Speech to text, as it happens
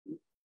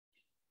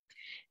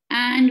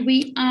And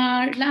we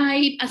are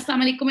live.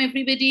 Assalamu alaikum,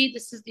 everybody.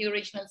 This is the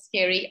original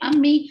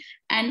Scaryammi,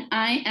 and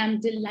I am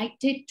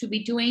delighted to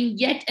be doing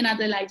yet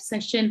another live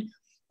session.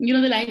 You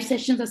know, the live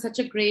sessions are such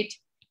a great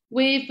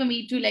way for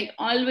me to like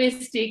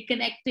always stay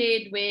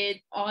connected with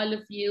all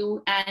of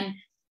you. And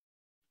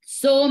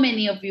so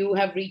many of you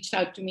have reached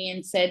out to me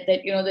and said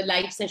that, you know, the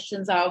live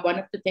sessions are one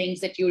of the things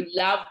that you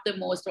love the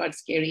most about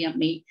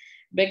Scaryammi,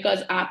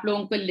 because aap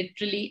logon ko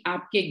literally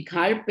aapke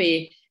ghar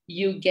pe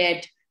you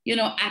get, you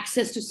know,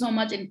 access to so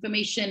much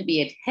information,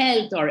 be it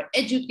health or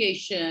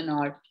education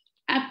or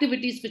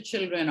activities for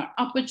children or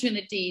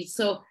opportunities.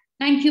 So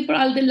thank you for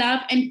all the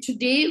love. And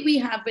today we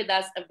have with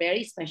us a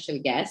very special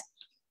guest.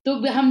 So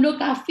हम लोग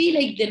काफी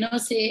like दिनों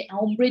से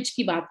Homebridge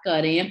की बात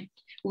कर रहे हैं,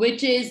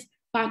 which is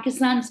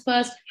Pakistan's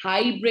first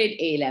hybrid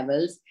A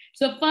levels.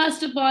 So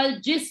first of all,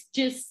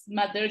 जिस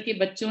mother के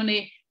बच्चों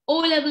ने O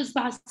levels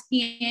pass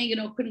किए हैं, you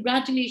know,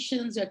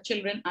 congratulations, your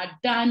children are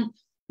done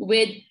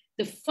with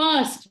the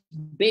first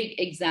big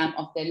exam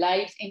of their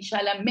lives.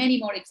 Inshallah, many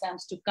more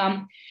exams to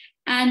come.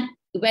 And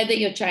whether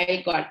your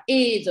child got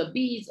A's or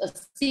B's or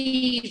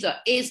C's or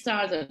A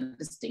stars or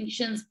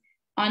distinctions,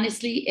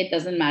 honestly, it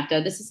doesn't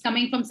matter. This is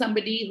coming from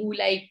somebody who,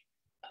 like,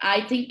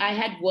 I think I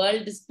had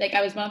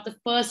I was one of the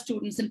first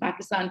students in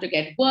Pakistan to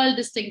get world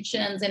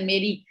distinctions, and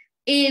maybe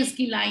A's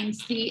ki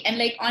lines thi. And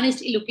like,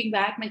 honestly, looking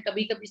back, main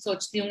kabhi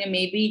sochti hoongi,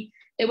 maybe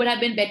it would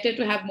have been better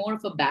to have more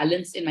of a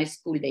balance in my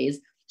school days.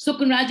 So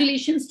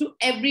congratulations to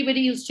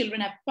everybody whose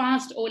children have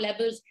passed O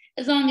levels.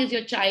 As long as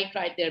your child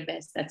tried their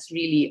best, that's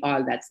really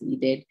all that's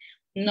needed.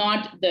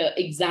 Not the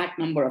exact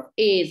number of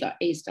A's or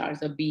A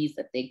stars or B's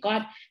that they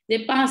got.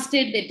 They passed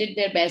it, they did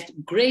their best.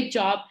 Great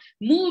job.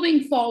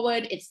 Moving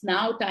forward, it's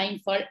now time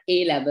for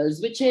A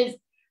levels, which is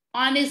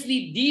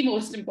honestly the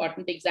most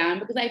important exam,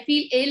 because I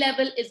feel A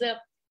level is a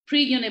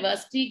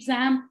pre-university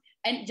exam.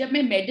 And jab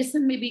main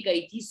medicine mein bhi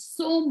gayi thi,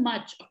 so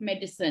much of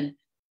medicine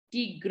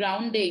the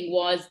grounding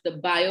was the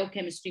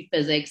biochemistry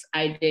physics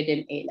I did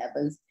in A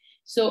levels.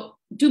 So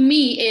to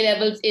me, A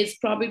levels is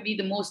probably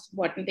the most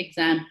important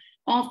exam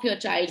of your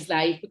child's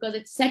life, because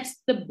it sets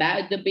the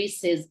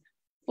basis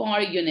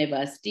for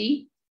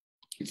university.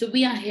 So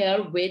we are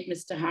here with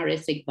Mr.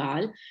 Haris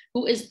Iqbal,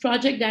 who is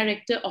project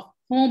director of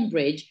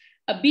Homebridge,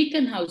 a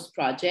Beaconhouse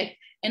project.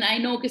 And I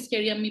know that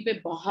Scaryammi pe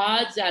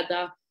bahut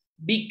zyada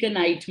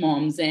Beaconite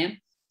moms hain,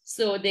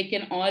 so they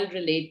can all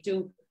relate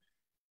to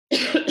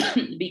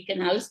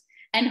Beaconhouse.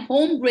 And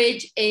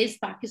Homebridge is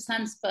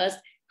Pakistan's first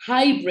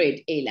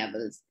hybrid A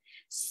levels.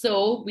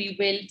 So we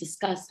will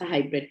discuss the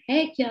hybrid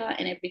hai kya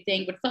and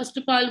everything. But first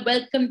of all,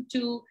 welcome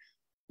to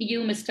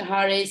you, Mr.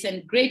 Haris,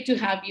 and great to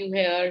have you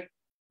here.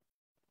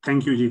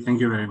 Thank you, Ji. Thank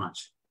you very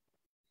much.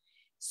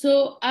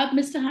 So,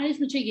 Mr. Haris,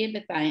 मुझे ये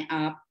बताएं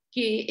आप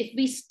कि if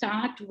we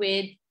start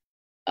with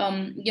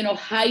you know,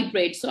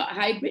 hybrid. So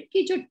hybrid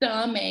की जो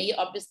term है, ये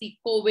obviously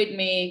COVID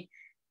में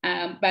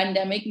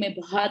पैंडेमिक में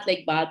बहुत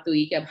like बात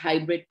हुई कि अब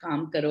हाइब्रिड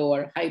काम करो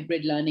और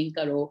हाइब्रिड लर्निंग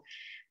करो.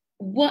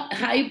 What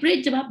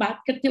hybrid, जब आप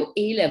बात करते हो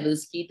A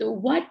levels की,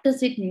 तो what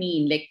does it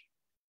mean? Like,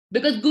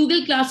 because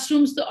Google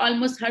Classrooms तो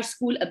almost हर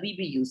स्कूल अभी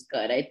भी यूज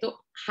कर रहा है, तो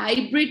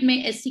हाइब्रिड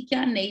में ऐसी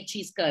क्या नई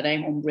चीज कर रहा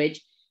है Homebridge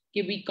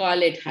कि we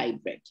call it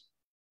hybrid?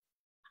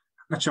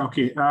 अच्छा,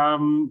 okay.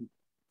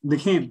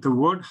 देखिए, the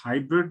word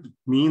hybrid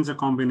means a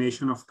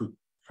combination of two,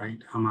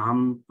 right?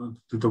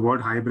 The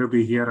word hybrid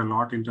we hear a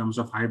lot in terms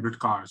of hybrid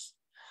cars.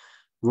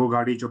 वो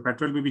गाड़ी जो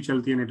पेट्रोल में भी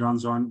चलती है and it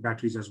runs on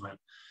batteries as well.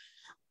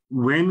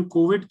 When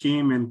COVID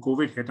came and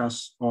COVID hit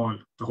us all,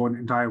 the whole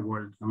entire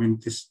world, I mean,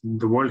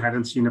 the world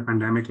hadn't seen a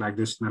pandemic like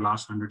this in the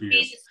last 100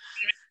 years.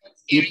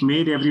 It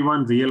made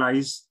everyone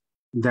realize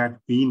that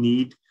we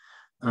need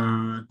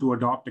to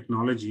adopt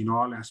technology in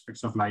all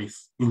aspects of life,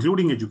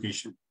 including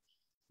education,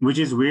 which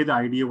is where the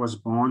idea was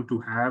born to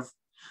have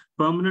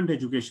permanent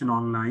education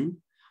online,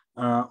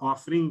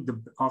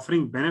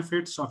 offering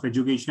benefits of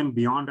education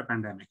beyond a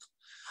pandemic.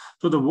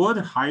 So the word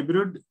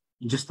hybrid,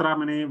 जिस तरह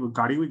मैंने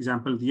गाड़ी को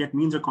example दिया, it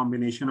means a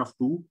combination of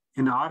two.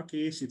 In our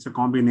case, it's a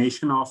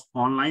combination of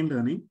online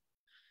learning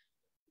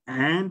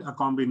and a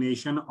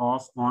combination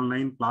of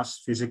online plus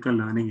physical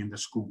learning in the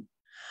school.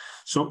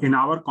 So in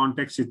our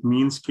context, it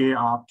means कि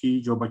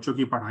आपकी जो बच्चों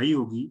की पढ़ाई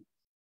होगी,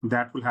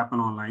 that will happen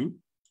online.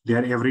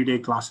 Their everyday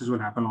classes will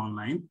happen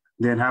online.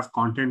 They'll have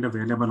content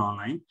available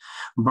online.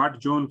 But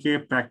जो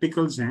उनके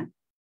practicals हैं,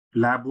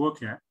 lab work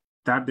है,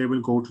 that they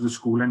will go to the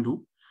school and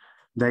do.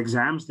 The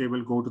exams they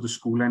will go to the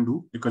school and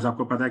do, because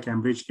आपको पता है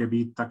Cambridge के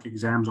अभी तक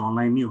exams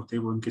online नहीं होते,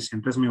 वो उनके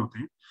centers में होते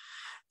हैं.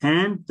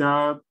 And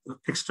the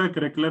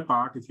extracurricular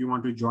part, if you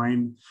want to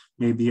join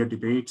maybe a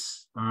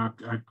debates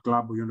a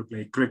club, or you want to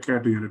play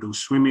cricket, or you want to do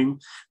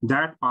swimming,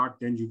 that part,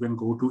 then you can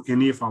go to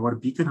any of our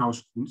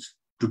Beaconhouse schools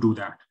to do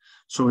that.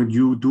 So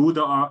you do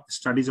the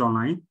studies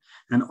online,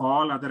 and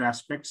all other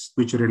aspects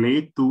which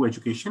relate to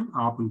education,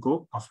 आप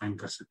उनको offline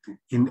कर सकते हैं.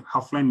 In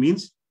offline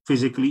means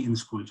physically in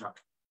school जाके.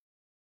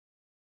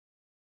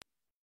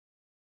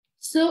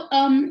 So,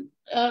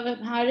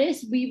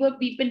 Haris,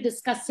 we've been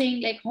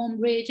discussing like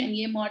Homebridge and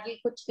ये model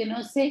कुछ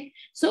दिनों से.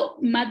 So,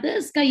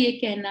 mothers का ये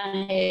कहना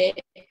है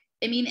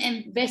I mean,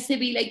 and वैसे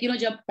भी like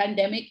जब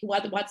pandemic हुआ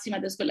तो बहुत सी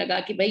mothers को लगा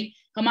कि भाई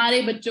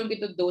हमारे बच्चों के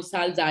तो 2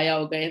 साल जाया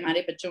हो गए,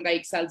 हमारे बच्चों का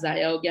 1 साल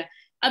जाया हो गया.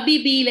 अभी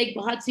भी like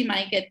बहुत सी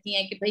माएं कहती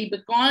हैं कि भाई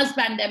because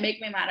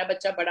pandemic में हमारा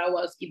बच्चा बड़ा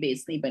हुआ, उसकी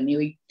बेस नहीं बनी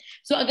हुई.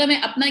 So अगर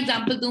मैं अपना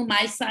example दूं,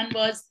 my son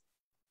was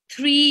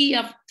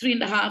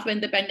 3.5 when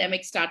the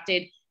pandemic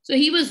started. So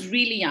he was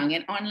really young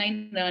and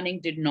online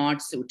learning did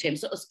not suit him.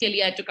 So uske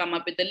liye I had to come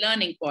up with the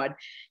learning pod.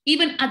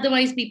 Even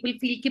otherwise, people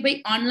feel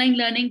that online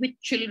learning with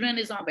children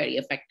is not very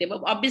effective.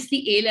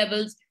 Obviously, A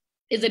levels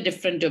is a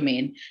different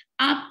domain.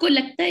 Aapko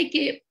lagta hai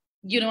ki,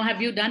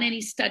 have you done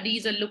any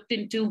studies or looked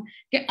into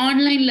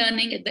online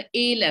learning at the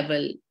A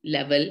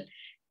level?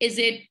 Is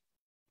it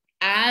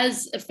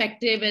as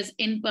effective as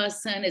in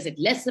person? Is it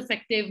less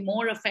effective,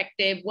 more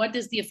effective? What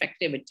is the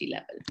effectivity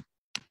level?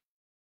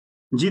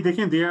 जी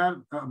देखें,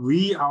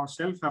 we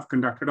ourselves have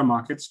conducted a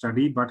market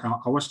study, but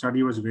our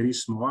study was very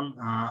small.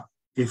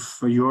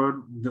 If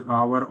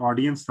our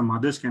audience, the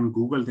mothers, can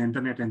Google the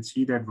internet and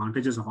see the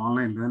advantages of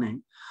online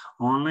learning,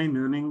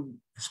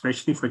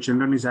 especially for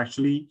children, is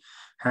actually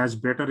has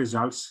better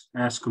results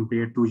as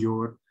compared to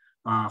your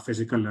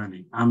physical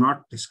learning. I'm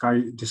not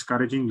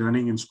discouraging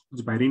learning in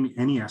schools by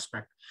any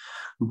aspect,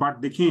 but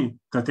देखें,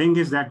 the thing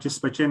is that जिस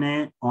बच्चे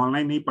ने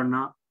online नहीं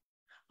पढ़ना,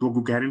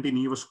 वो guarantee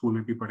नहीं है वो school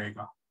में भी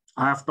पढ़ेगा.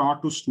 I have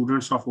taught to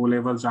students of O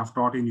levels. I've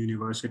taught in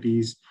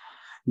universities.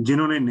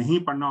 जिन्होंने नहीं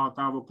पढ़ना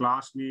होता वो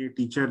क्लास में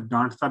टीचर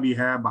डांटता भी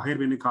है, बाहर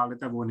भी निकाल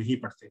देता है, वो नहीं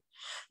पढ़ते.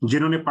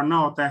 जिन्होंने पढ़ना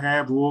होता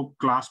है वो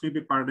क्लास में भी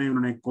पढ़ रहे हैं,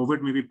 उन्होंने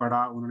कोविड में भी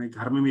पढ़ा, उन्होंने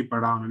घर में भी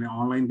पढ़ा, उन्होंने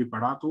ऑनलाइन भी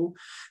पढ़ा. तो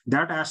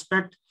दैट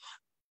एस्पेक्ट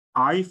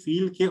आई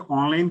फील कि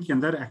ऑनलाइन के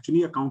अंदर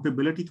एक्चुअली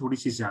अकाउंटेबिलिटी थोड़ी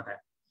सी ज्यादा है.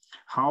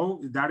 हाउ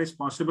दैट इज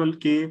पॉसिबल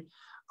कि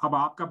अब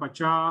आपका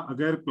बच्चा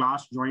अगर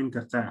क्लास ज्वाइन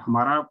करता है,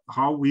 हमारा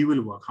how we will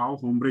work, how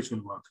होमब्रिज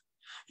will work.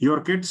 Your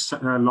kid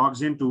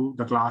logs into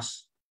the class,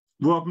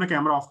 वो अपना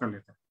कैमरा ऑफ कर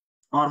लेता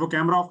है और वो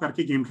कैमरा ऑफ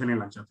करके गेम खेलने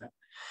लग जाता है.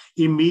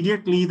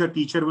 Immediately the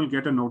teacher will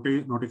get a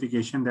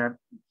notification that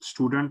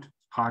student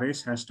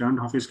Haris has turned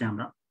off his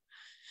camera,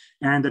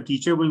 and the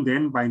teacher will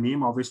then by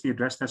name obviously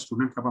address that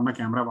student का अपना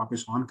कैमरा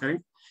वापस ऑन करे.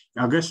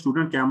 अगर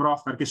स्टूडेंट कैमरा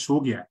ऑफ करके सो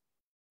गया है,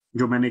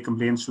 जो मैंने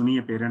कंप्लेन सुनी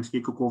है पेरेंट्स की,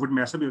 कोविड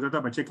में ऐसा भी होता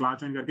था, बच्चे क्लास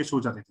ज्वाइन करके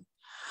सो जाते थे,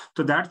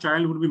 तो that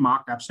child would be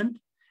marked absent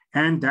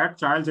and that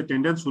child's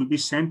attendance will be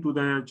sent to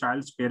the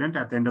child's parent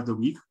at the end of the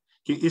week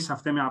कि इस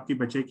हफ्ते में आपकी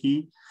बच्चे की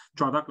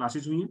 14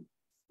 क्लासेस हुई हैं,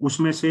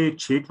 उसमें से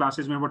 6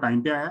 क्लासेस में वो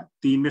टाइम पे आया,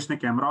 3 में इसने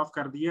कैमरा ऑफ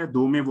कर दिया,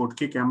 2 में वो उठ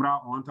के कैमरा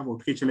ऑन था, वो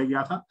उठ के चले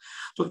गया था.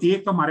 तो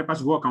एक तो हमारे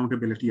पास वो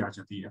अकाउंटेबिलिटी आ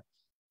जाती है.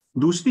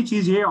 दूसरी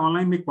चीज ये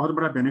ऑनलाइन में एक बहुत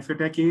बड़ा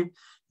बेनिफिट है कि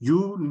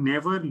यू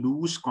नेवर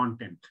लूज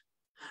कॉन्टेंट.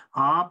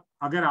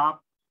 अगर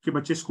आपके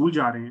बच्चे स्कूल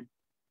जा रहे हैं,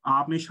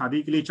 आपने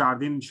शादी के लिए 4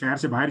 दिन शहर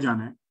से बाहर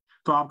जाना है,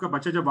 तो आपका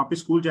बच्चा जब वापस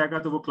स्कूल जाएगा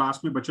तो वो क्लास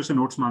में बच्चों से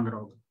नोट्स मांग रहा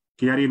होगा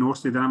कि यार ये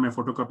नोट्स दे देना, मैं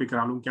फोटोकॉपी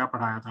करा लूं, क्या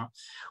पढ़ाया था.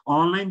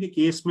 ऑनलाइन के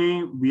केस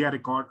में वी आर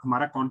रिकॉर्ड,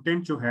 हमारा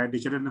कंटेंट जो है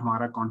डिजिटल,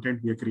 हमारा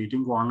कंटेंट वी आर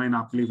क्रिएटिंग, वो ऑनलाइन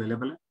आपके लिए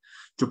अवेलेबल है.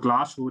 जो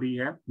क्लास हो रही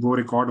है वो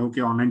रिकॉर्ड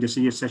होकर ऑनलाइन,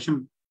 जैसे ये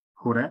सेशन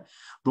हो रहा है,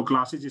 वो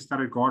क्लासेज इस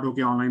तरह रिकॉर्ड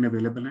होकर ऑनलाइन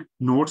अवेलेबल है.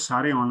 नोट्स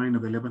सारे ऑनलाइन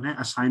अवेलेबल हैं,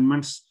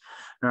 assignments,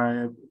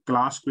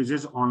 class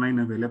quizzes online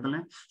available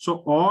हैं. So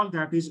all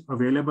that is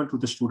available to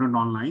the student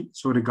online.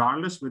 So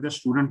regardless whether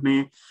student ने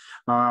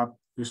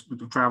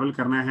travel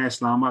करना है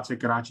इस्लामाबाद से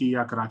कराची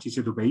या कराची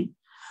से Dubai,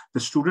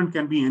 the student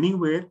can be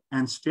anywhere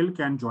and still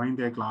can join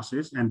their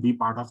classes and be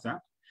part of that.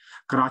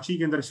 Karachi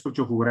के अंदर इस वक्त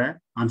जो हो रहा है,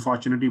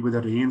 unfortunately with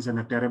the rains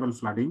and the terrible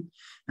flooding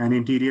and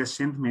interior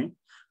Sindh में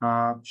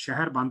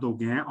शहर बंद हो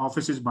गए हैं,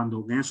 ऑफिसेज बंद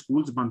हो गए हैं,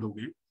 स्कूल्स बंद हो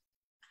गए.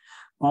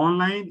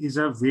 Online is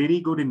a very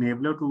good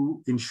enabler to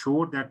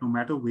ensure that no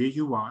matter where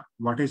you are,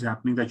 what is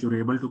happening, that you're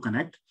able to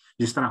connect,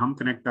 जिस तरह हम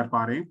connect कर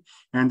पा रहे हैं,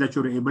 and that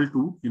you're able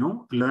to,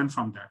 learn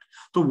from that.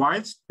 तो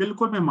whilst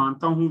बिल्कुल मैं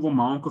मानता हूँ वो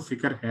माओं को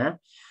फिक्र है,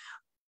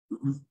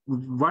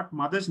 what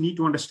mothers need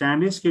to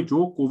understand is कि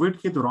जो कोविड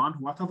के दौरान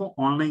हुआ था वो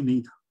ऑनलाइन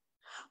नहीं था.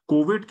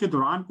 कोविड के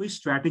दौरान कोई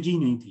स्ट्रैटेजी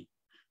नहीं थी.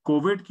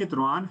 कोविड के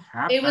दौरान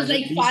it was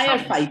like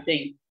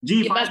firefighting.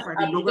 Ji,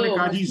 firefighting. लोगों ने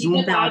कहा जी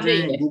जूम पे आ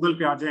जाएं, गूगल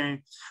पे आ जाएं.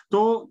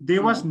 तो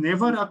देयर वाज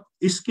नेवर,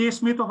 इस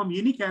केस में तो हम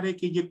ये नहीं कह रहे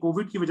कि ये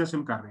कोविड की वजह से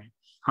हम कर रहे हैं,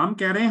 हम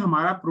कह रहे हैं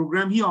हमारा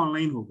प्रोग्राम ही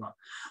ऑनलाइन होगा.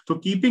 तो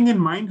कीपिंग इन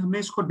माइंड हमने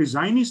इसको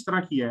डिजाइन इस तरह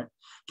किया है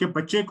कि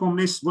बच्चे को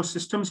हमने वो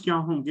सिस्टम्स क्या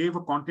होंगे, वो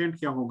कंटेंट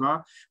क्या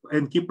होगा,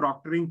 इनकी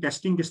प्रॉक्टरिंग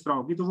टेस्टिंग किस तरह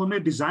होगी, तो वो हमने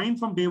डिजाइन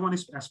फ्रॉम डे वन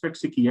इस एस्पेक्ट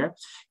से किया है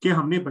कि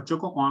हमने बच्चों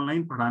को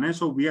ऑनलाइन पढ़ाना है.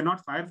 So we are not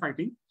fire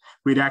fighting,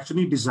 we are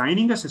actually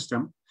designing a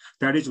system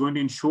that is going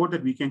to ensure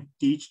that we can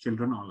teach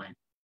children online.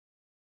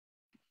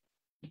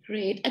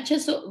 Great. Achha,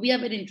 so we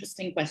have an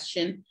interesting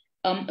question,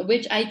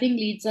 which I think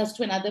leads us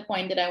to another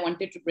point that I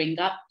wanted to bring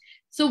up.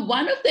 So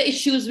one of the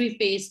issues we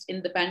faced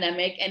in the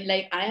pandemic, and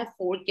like I have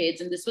 4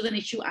 kids, and this was an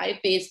issue I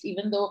faced,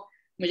 even though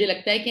मुझे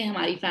लगता है कि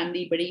हमारी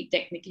family बड़ी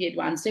technically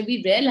advanced है, we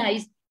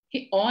realized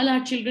कि all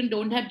our children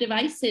don't have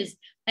devices.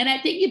 And I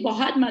think ये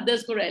बहुत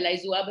mothers को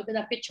realize हुआ,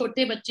 because आपके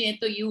छोटे बच्चे हैं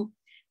तो you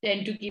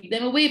tend to keep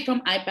them away from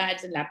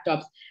iPads and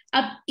laptops.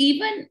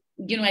 Even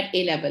at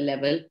A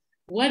level,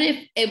 what if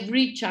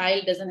every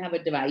child doesn't have a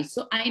device?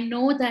 So I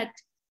know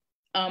that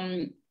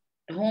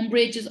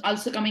Homebridge is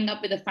also coming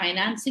up with a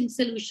financing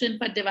solution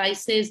for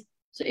devices.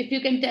 So if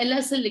you can tell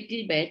us a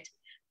little bit,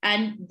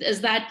 and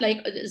is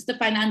the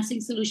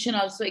financing solution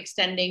also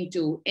extending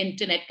to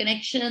internet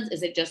connections?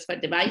 Is it just for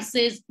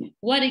devices?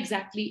 What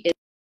exactly is?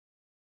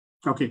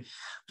 Okay,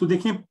 so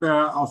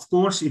of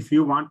course, if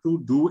you want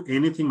to do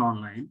anything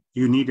online,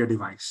 you need a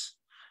device.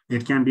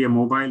 It can be a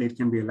mobile, it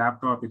can be a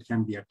laptop, it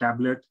can be a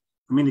tablet.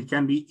 I mean, it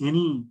can be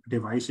any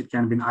device. It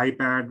can be an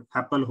iPad,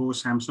 Apple Ho,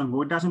 Samsung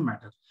Ho, it doesn't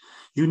matter.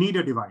 You need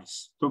a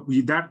device. So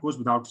that goes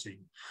without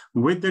saying.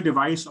 With the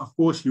device, of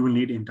course, you will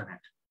need internet.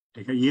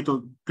 Okay, ये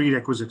तो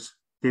prerequisites.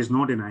 There's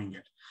no denying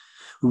it.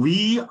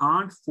 We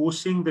aren't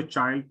forcing the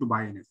child to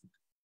buy anything.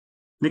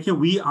 देखिए,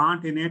 we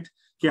aren't in it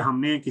कि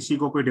हमने किसी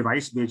को कोई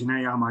device भेजना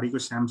है या हमारी कोई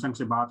सैमसंग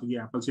से बात हुई,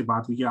 एप्पल से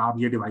बात हुई कि आप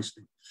ये डिवाइस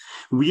लें.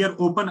 We are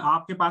open.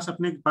 आपके पास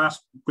अपने पास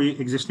कोई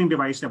एग्जिस्टिंग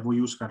डिवाइस है, वो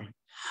यूज कर लें.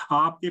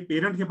 आपके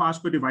पेरेंट के पास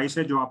कोई डिवाइस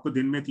है जो आपको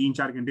दिन में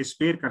 3-4 घंटे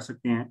स्पेयर कर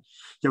सकते हैं,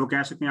 या वो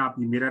कह सकते हैं आप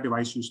मेरा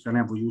डिवाइस यूज कर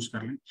लें, वो यूज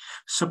कर लें.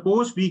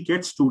 सपोज वी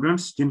गेट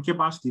स्टूडेंट्स जिनके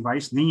पास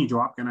डिवाइस नहीं है, जो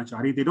आप कहना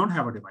चाह रही, they don't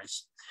have a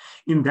device.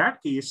 In that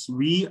case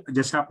we,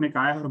 जैसे आपने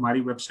कहा है,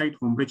 हमारी वेबसाइट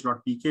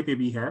homebridge.pk पे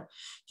भी है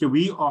कि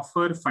वी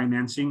ऑफर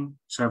फाइनेंसिंग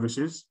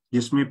सर्विसेज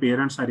जिसमें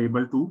parents are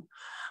able to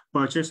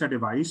purchase a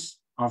device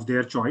of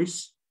their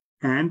choice,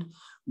 and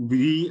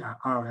we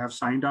have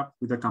signed up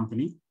with a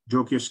company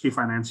जो कि उसकी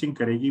फाइनेंसिंग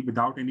करेगी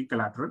without any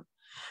collateral,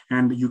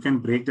 and you can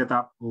break that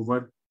up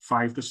over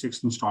 5 to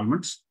 6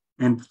 installments.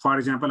 And for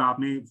example,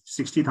 आपने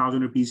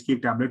 60,000 rupees की एक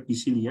tablet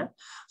PC लिया है,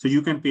 so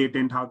you can pay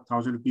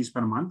 10,000 rupees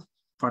per month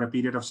for a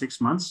period of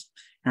 6 months,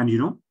 and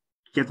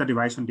get the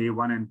device on day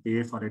one and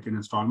pay for it in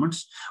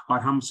installments. और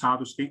हम साथ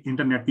उसके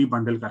internet भी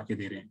बंडल करके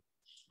दे रहे हैं.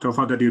 So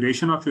for the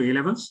duration of your A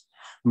levels,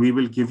 we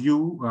will give you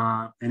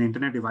an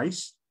internet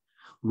device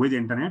with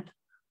internet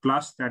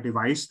plus that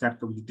device that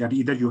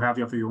either you have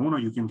of your own or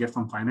you can get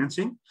from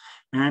financing,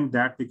 and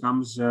that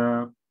becomes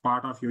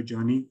part of your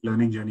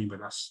learning journey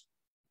with us.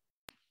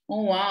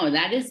 Oh wow,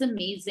 that is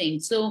amazing.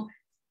 So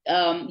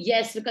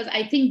yes, because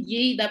I think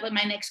that was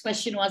my next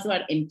question was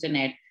about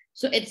internet.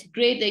 So it's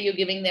great that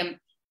you're giving them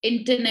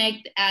internet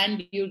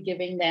and you're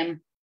giving them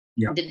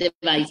the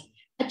device.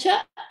 Achha,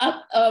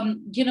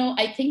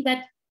 I think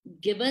that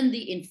given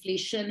the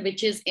inflation,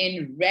 which is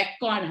in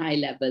record high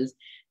levels,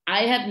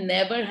 I have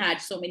never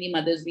had so many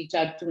mothers reach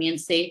out to me and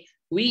say,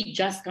 we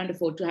just can't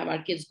afford to have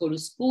our kids go to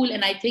school.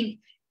 And I think,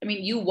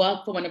 you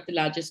work for one of the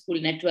largest school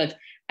networks.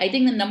 I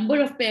think the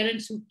number of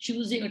parents who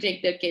choosing to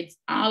take their kids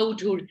out,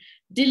 who are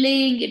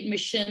delaying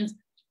admissions,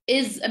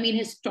 is,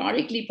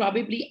 historically,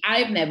 probably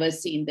I've never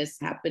seen this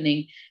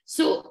happening.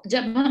 So,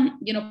 जब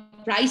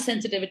हम, price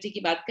sensitivity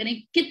की बात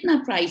करें,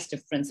 कितना price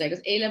difference है?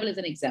 Because A level is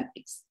an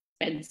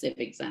expensive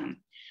exam.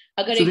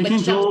 अगर एक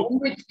बच्चा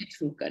Homebridge के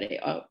through करे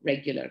और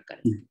regular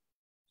करे.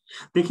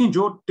 देखिए,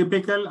 जो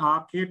typical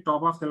आपके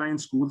top of the line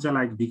schools are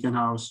like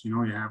Beaconhouse,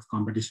 you have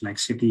competition like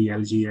City,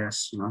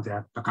 LGS, they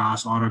have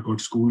Pakas, or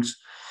good schools.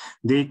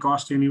 They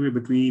cost anywhere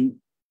between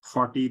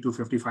 40 to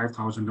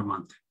 55,000 a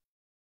month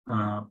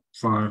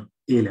for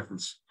A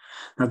levels.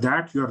 Now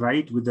that you're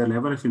right, with the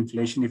level of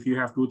inflation, if you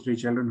have 2-3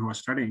 children who are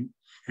studying,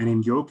 and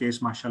in your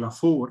case, mashallah,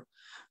 4,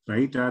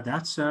 right?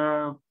 That's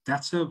a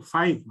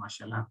 5,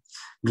 mashallah.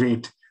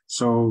 Great.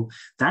 So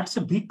that's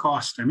a big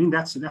cost.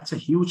 That's a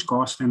huge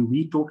cost, and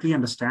we totally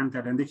understand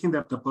that. And they think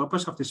that the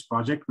purpose of this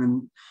project,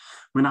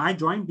 when I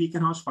joined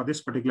Beaconhouse for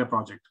this particular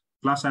project,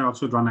 plus I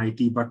also run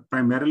IT, but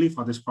primarily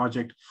for this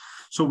project.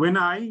 So when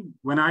I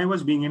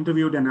was being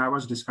interviewed and I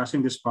was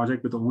discussing this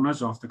project with the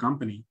owners of the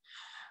company,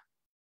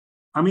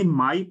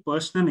 my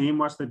personal aim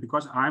was that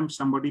because I'm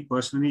somebody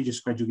personally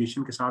जिसको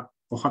education के साथ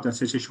बहुत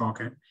अच्छे से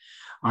शौक है,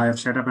 I have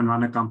set up and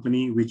run a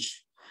company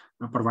which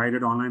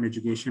provided online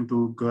education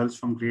to girls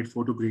from grade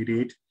 4 to grade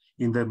 8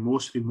 in the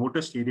most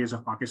remotest areas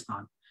of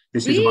Pakistan.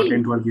 This is about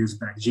 10-12 years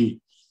back.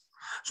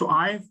 So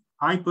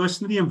I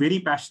personally am very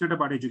passionate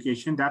about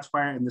education. That's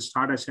why in the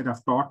start I said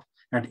I've taught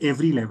at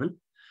every level,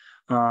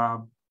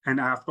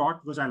 and I've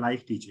taught because I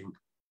like teaching.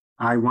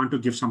 I want to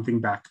give something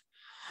back.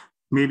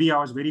 Maybe I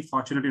was very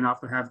fortunate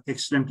enough to have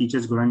excellent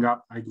teachers growing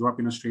up. I grew up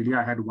in Australia.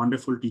 I had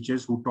wonderful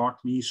teachers who taught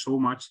me so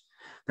much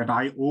that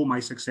I owe my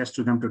success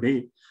to them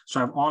today.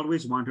 So I've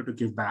always wanted to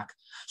give back.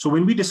 So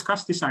when we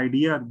discussed this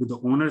idea with the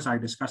owners, I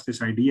discussed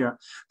this idea.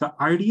 The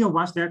idea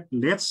was that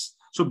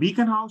so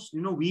Beaconhouse,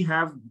 we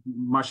have,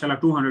 mashallah,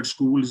 200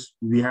 schools.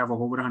 We have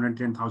over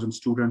 110,000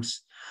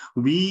 students.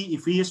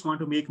 If we just want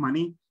to make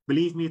money,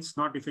 believe me, it's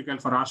not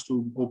difficult for us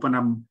to open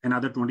up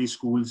another 20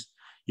 schools.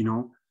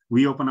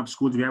 We open up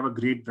schools. We have a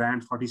great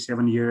brand,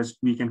 47 years.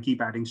 We can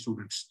keep adding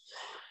students.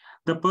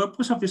 The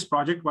purpose of this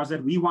project was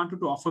that we wanted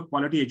to offer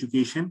quality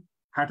education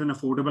at an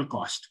affordable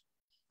cost.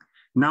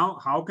 Now,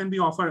 how can we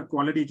offer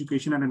quality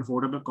education at an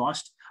affordable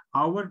cost?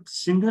 Our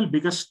single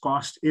biggest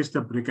cost is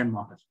the brick and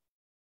mortar.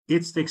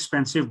 It's the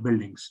expensive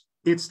buildings.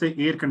 It's the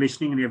air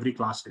conditioning in every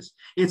classes.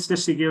 It's the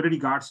security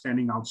guard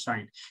standing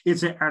outside.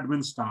 It's the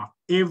admin staff.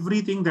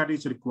 Everything that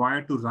is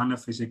required to run a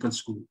physical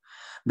school,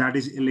 that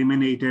is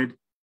eliminated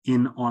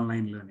in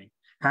online learning.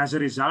 As a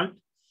result,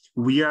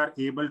 we are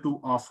able to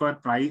offer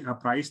a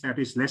price that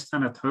is less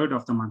than a third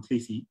of the monthly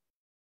fee.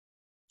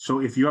 So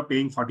if you are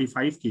paying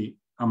 45K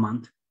a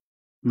month,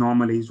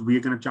 normally we're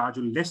going to charge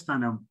you less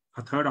than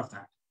a third of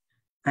that.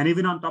 And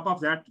even on top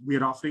of that,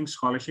 we're offering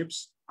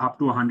scholarships up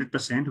to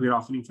 100%. We're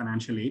offering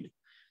financial aid.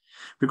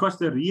 Because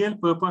the real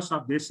purpose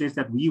of this is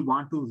that we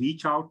want to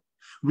reach out.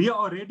 We are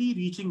already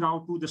reaching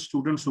out to the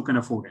students who can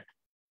afford it.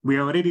 We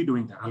are already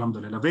doing that,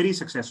 alhamdulillah, very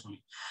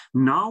successfully.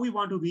 Now we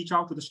want to reach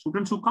out to the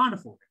students who can't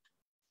afford it.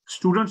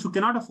 Students who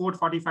cannot afford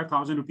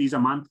 45,000 rupees a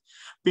month,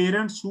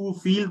 parents who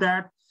feel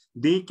that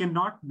they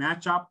cannot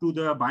match up to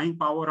the buying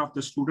power of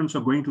the students who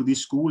are going to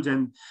these schools,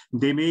 and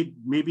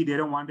maybe they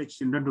don't want their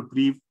children to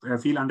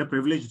feel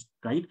underprivileged,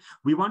 right?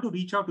 We want to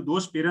reach out to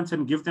those parents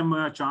and give them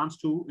a chance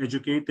to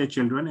educate their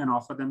children and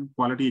offer them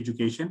quality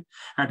education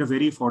at a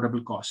very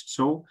affordable cost.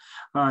 So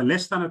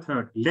less than a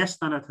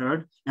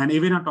third. And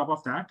even on top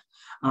of that,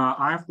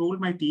 I have told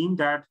my team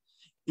that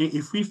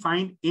if we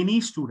find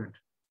any student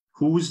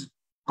who's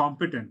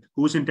competent,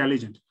 who's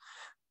intelligent,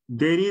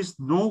 there is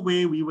no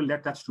way we will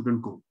let that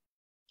student go.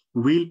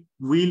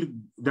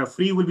 The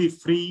free will be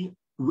free.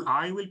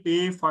 I will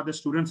pay for the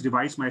students'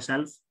 device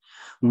myself.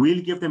 We'll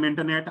give them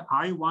internet.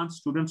 I want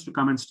students to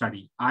come and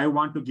study. I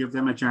want to give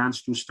them a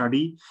chance to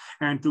study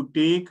and to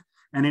take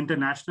an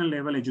international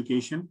level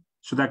education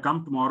so that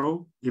come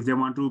tomorrow, if they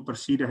want to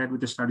proceed ahead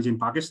with the studies in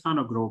Pakistan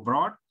or grow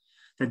abroad,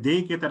 that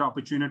they get that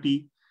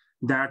opportunity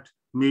that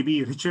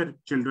maybe richer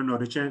children or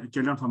richer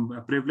children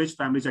from privileged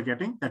families are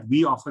getting, that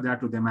we offer that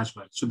to them as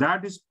well. So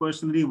that is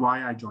personally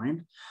why I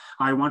joined.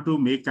 I want to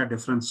make that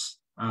difference.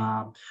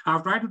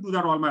 I've tried to do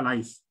that all my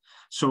life.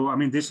 So, I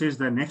mean, this is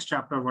the next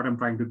chapter of what I'm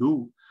trying to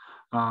do.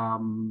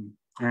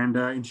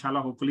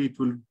 Inshallah, hopefully it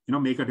will,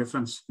 make a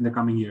difference in the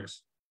coming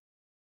years.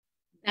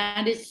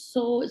 That is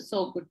so,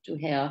 so good to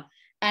hear.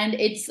 And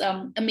it's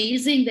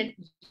amazing that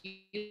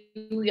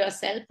you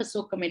yourself are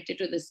so committed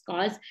to this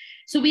cause.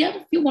 So we have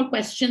a few more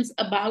questions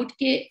about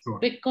it. Sure.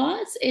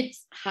 Because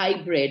it's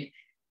hybrid,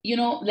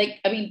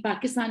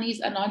 Pakistanis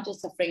are not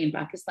just suffering in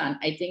Pakistan.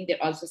 I think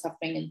they're also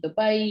suffering in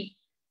Dubai,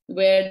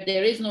 where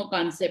there is no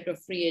concept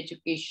of free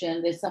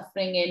education. They're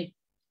suffering in,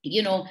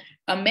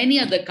 many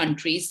other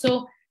countries.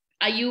 So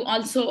are you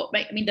also,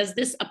 does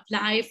this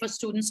apply for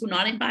students who are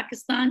not in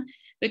Pakistan?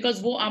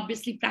 Because wo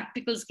obviously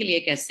practicals ke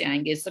liye kaise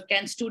aayenge? So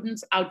can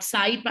students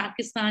outside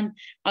Pakistan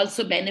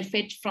also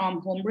benefit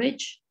from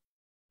Homebridge?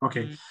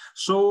 Okay.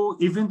 So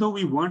even though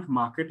we weren't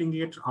marketing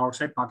it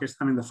outside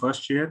Pakistan in the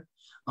first year,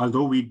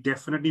 although we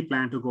definitely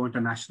plan to go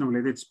international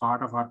with it, it's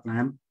part of our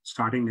plan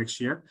starting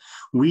next year,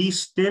 we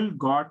still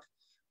got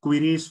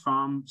queries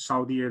from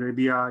Saudi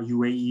Arabia,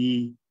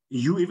 UAE,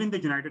 even the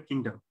United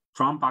Kingdom,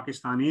 from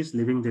Pakistanis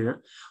living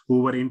there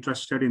who were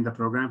interested in the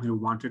program, who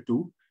wanted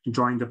to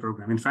join the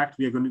program. In fact,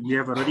 we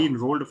have already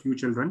enrolled a few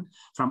children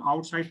from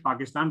outside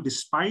Pakistan,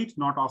 despite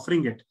not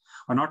offering it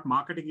or not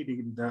marketing it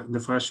in the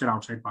first year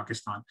outside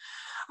Pakistan.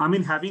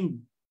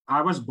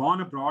 I was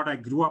born abroad, I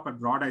grew up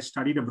abroad, I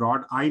studied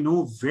abroad. I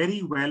know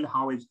very well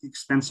how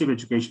expensive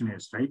education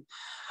is, right?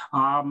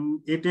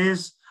 It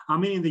is,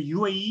 in the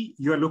UAE,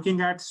 you're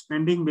looking at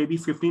spending maybe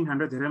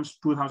 1,500 dirhams,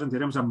 2,000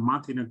 dirhams a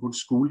month in a good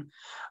school.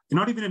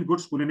 Not even in a good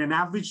school, in an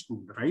average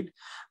school, right?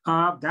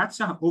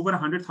 That's over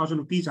 100,000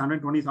 rupees,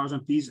 120,000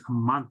 rupees a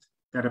month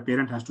that a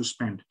parent has to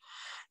spend.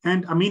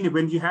 And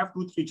when you have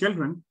 2-3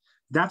 children,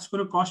 that's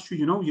going to cost you,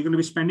 you're going to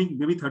be spending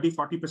maybe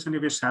 30-40%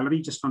 of your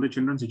salary just on the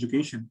children's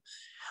education,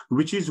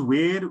 which is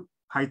where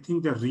I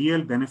think the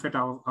real benefit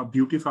of a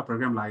beauty of our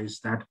program lies,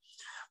 that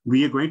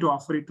we are going to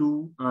offer it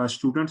to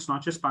students,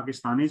 not just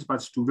Pakistanis,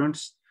 but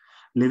students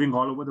living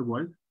all over the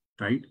world,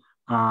 right?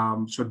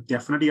 So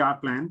definitely our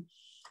plan.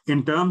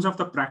 In terms of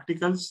the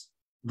practicals,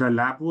 the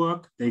lab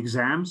work, the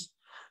exams,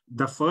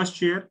 the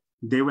first year,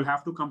 they will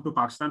have to come to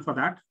Pakistan for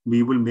that.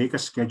 We will make a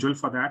schedule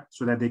for that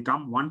so that they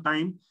come one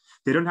time.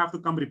 They don't have to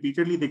come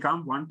repeatedly. They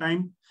come one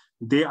time.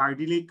 They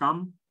ideally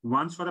come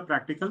once for the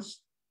practicals,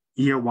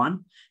 year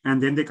 1,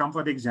 and then they come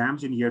for the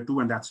exams in year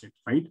 2, and that's it,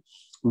 right?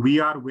 We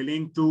are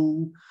willing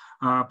to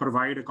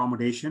provide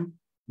accommodation.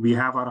 We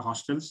have our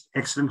hostels,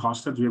 excellent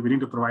hostels. We are willing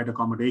to provide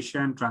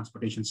accommodation,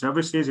 transportation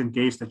services in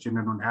case the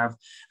children don't have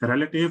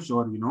relatives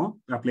or,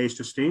 a place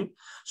to stay.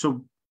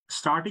 So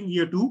starting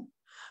year 2,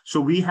 so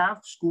we have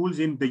schools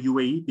in the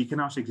UAE,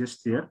 Beaconhouse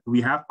exists there.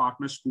 We have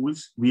partner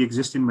schools. We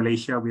exist in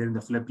Malaysia. We're in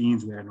the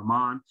Philippines. We're in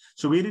Oman.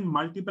 So we're in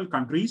multiple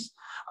countries.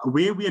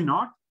 Where we are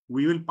not,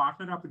 we will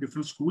partner up with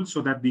different schools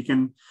so that we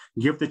can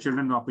give the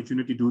children the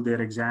opportunity to do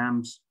their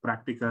exams,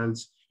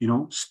 practicals,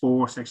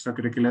 sports,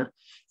 extracurricular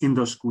in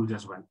those schools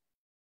as well.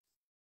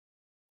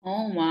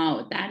 Oh,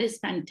 wow. That is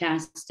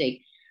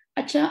fantastic.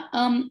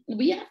 Acha,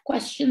 we have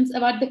questions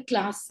about the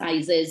class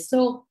sizes.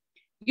 So,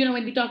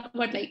 when we talk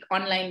about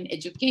online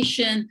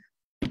education,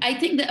 I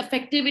think the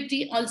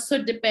effectivity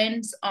also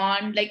depends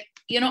on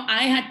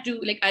I had to,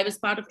 like, I was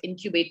part of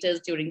incubators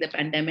during the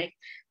pandemic,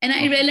 and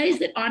I realized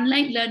that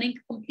online learning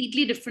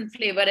completely different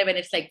flavor when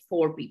it's like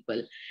 4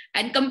 people,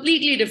 and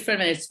completely different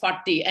when it's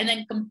 40, and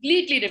then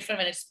completely different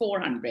when it's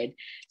 400.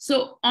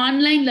 So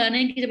online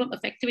learning ki jab hum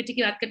effectivity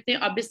ki baat karte hain,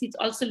 obviously it's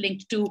also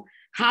linked to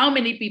how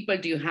many people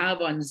do you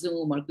have on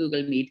Zoom or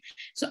Google Meet.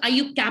 So are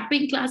you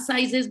capping class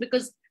sizes?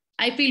 Because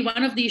I feel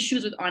one of the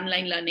issues with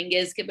online learning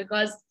is that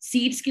because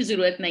seats ki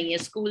zarurat nahi hai,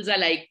 schools are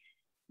like,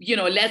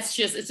 it's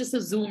just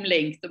a Zoom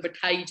link. So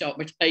bithai jao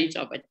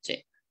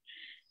bachche.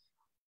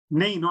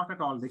 No, not at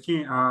all.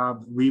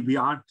 We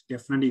aren't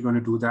definitely going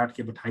to do that.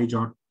 But high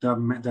jot,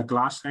 the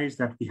class size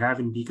that we have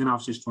in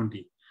Beaconhouse is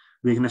 20.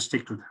 We're going to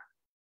stick to that.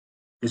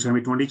 It's going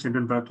to be 20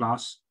 children per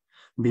class.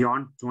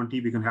 Beyond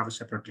 20, we can have a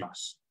separate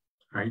class,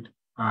 right?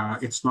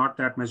 It's not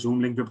that my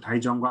Zoom link with high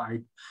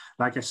jaunga.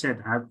 Like I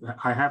said,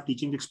 I have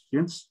teaching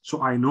experience,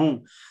 so I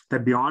know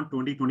that beyond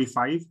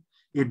 2025,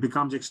 it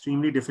becomes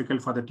extremely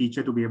difficult for the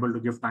teacher to be able to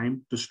give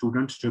time to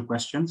students to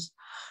questions.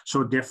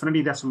 So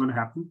definitely that's going to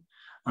happen.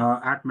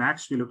 At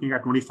max, we're looking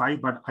at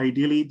 25, but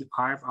ideally,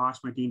 I've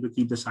asked my team to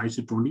keep the size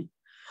to 20.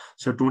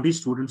 So 20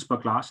 students per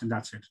class, and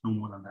that's it, no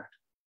more than that.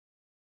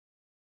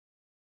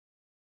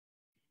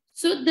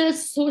 So the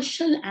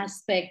social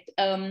aspect,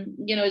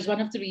 is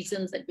one of the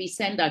reasons that we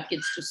send our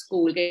kids to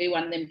school. We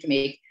want them to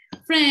make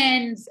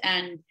friends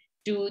and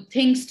do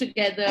things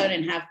together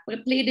and have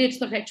play dates.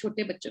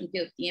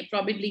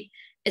 Probably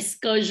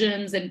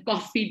excursions and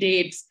coffee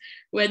dates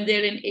when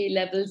they're in A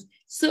levels.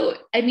 So,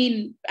 I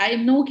mean, I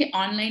know that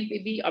online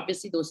maybe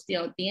obviously dostiyan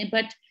hoti hain,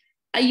 but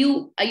are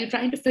you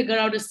trying to figure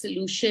out a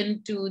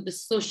solution to the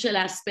social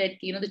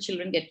aspect? The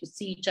children get to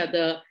see each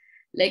other,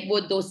 like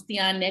what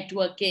dostiyan,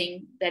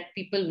 networking that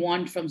people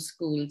want from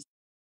schools.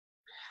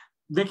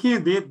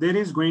 There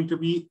is going to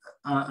be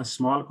a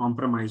small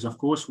compromise. Of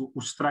course,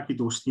 us tarah ki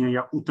dostiyan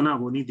ya utna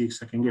wo nahi dekh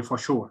sakenge for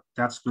sure.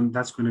 That's going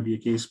to be a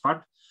case.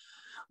 But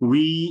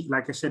we,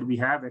 like I said, we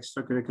have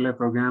extracurricular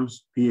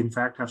programs. We in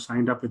fact have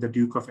signed up with the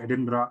Duke of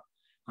Edinburgh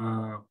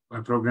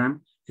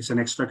program. It's an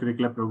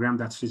extracurricular program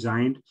that's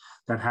designed,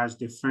 that has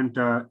different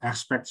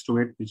aspects to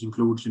it, which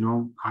includes,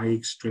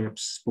 hikes,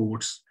 trips,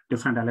 sports,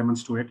 different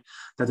elements to it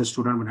that the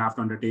student would have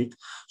to undertake.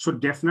 So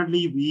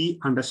definitely we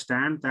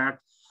understand that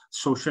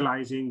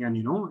socializing and,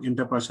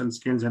 interpersonal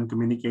skills and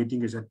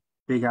communicating is a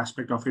big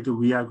aspect of it.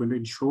 We are going to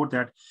ensure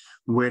that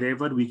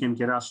wherever we can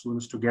get our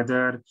students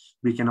together,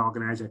 we can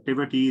organize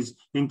activities,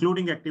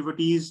 including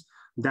activities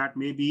that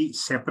may be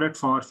separate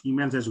for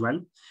females as well,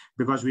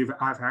 because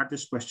I've had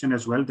this question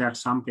as well, that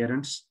some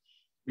parents,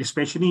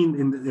 especially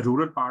in the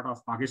rural part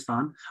of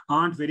Pakistan,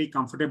 aren't very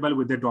comfortable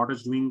with their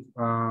daughters doing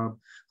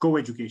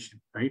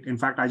co-education, right? In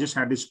fact, I just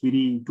had this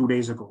query 2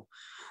 days ago,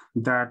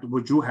 that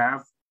would you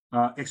have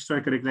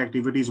extracurricular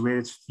activities where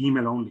it's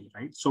female only,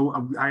 right?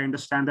 So I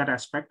understand that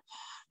aspect.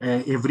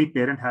 Every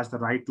parent has the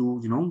right to,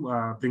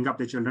 bring up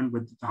their children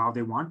with how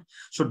they want.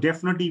 So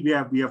definitely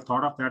we have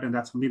thought of that, and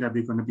that's something that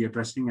we're going to be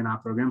addressing in our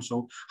program.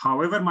 So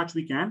however much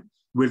we can,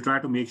 we'll try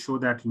to make sure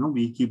that,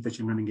 we keep the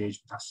children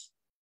engaged with us.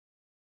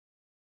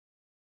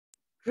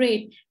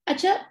 Great.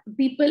 Acha,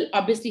 people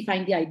obviously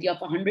find the idea of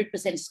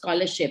 100%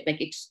 scholarship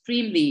like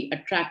extremely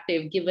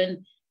attractive,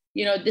 given,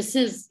 this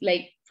is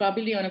like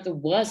probably one of the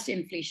worst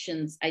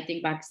inflations I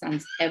think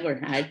Pakistan's ever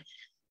had,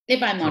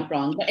 if I'm not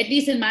wrong, but at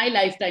least in my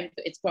lifetime,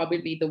 it's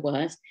probably the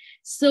worst.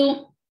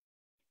 So,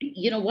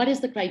 what is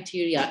the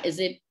criteria? Is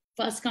it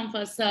first come,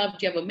 first served?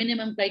 Do you have a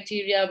minimum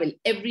criteria? Will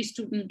every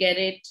student get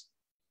it?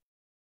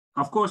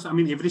 Of course,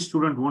 every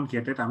student won't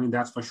get it.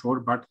 That's for sure.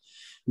 But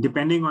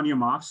depending on your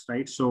marks,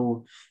 right?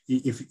 So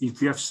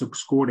if you have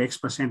scored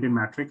X% in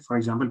matric, for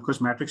example,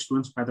 because matric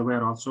students, by the way,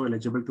 are also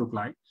eligible to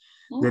apply.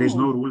 Oh. There is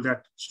no rule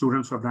that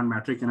students who have done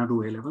matric cannot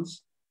do A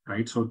levels,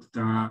 right? So,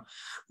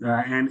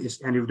 and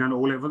you've done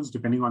O levels,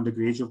 depending on the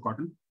grades you've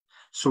gotten.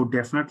 So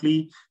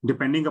definitely,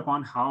 depending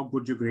upon how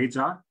good your grades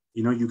are,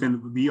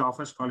 we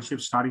offer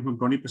scholarships starting from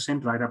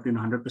 20% right up to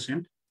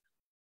 100%.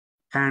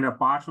 And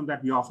apart from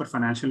that, we offer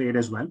financial aid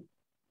as well.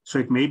 So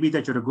it may be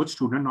that you're a good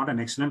student, not an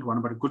excellent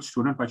one, but a good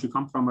student, but you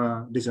come from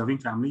a deserving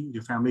family,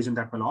 your family isn't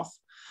that well off.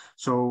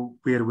 So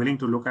we are willing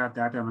to look at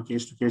that on a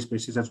case-to-case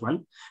basis as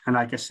well. And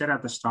like I said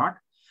at the start,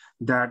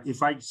 that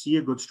if I see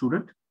a good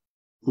student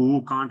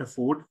who can't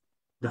afford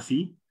the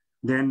fee,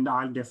 then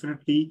I'll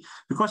definitely,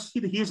 because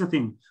here's the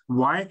thing,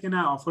 why can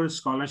I offer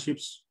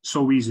scholarships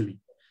so easily?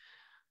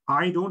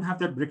 I don't have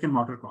that brick and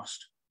mortar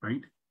cost,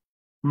 right?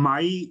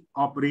 My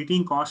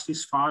operating cost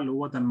is far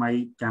lower than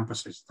my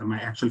campuses, than my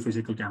actual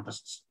physical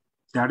campuses.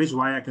 That is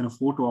why I can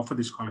afford to offer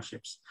these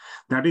scholarships.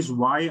 That is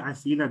why I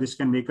feel that this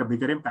can make a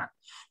bigger impact.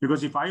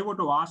 Because if I were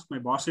to ask my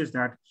bosses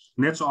that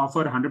let's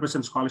offer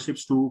 100%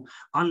 scholarships to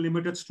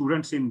unlimited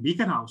students in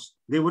Beaconhouse,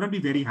 they wouldn't be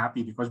very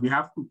happy, because we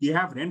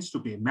have rents to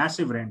pay,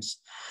 massive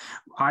rents.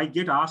 I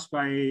get asked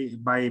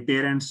by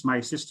parents, my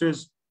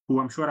sisters, who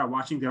I'm sure are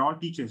watching, they're all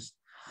teachers.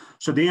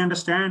 So they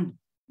understand.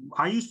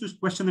 I used to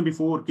question them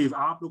before, if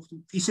aap log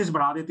fees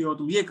बढ़ा देते हो,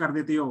 तुम ये कर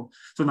देते हो.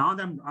 So now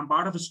that I'm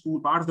part of a school,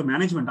 part of the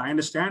management, I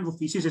understand वो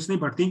fees इसलिए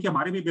बढ़ती हैं कि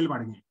हमारे भी बिल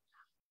बढ़ गए,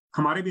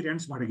 हमारे भी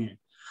rents बढ़ गए.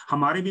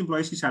 हमारे भी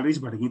employees की salaries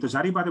बढ़ गई, तो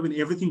जारी बात है, when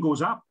everything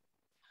goes up,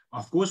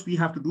 of course we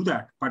have to do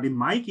that. But in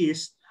my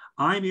case,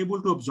 I'm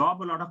able to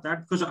absorb a lot of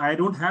that because I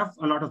don't have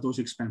a lot of those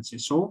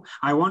expenses. So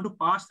I want to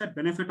pass that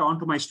benefit on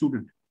to my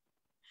student.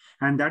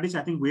 And that is,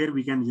 I think, where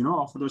we can,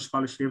 offer those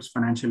scholarships,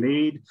 financial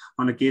aid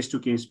on a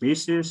case-to-case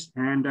basis.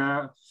 And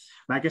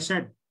like I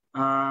said,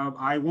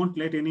 I won't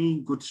let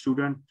any good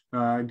student,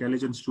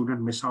 intelligent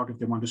student miss out if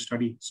they want to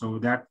study. So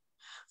that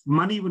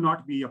money will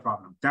not be a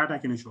problem. That I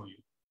can assure you.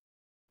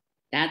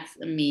 That's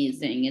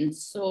amazing and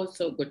so,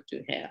 so good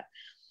to hear.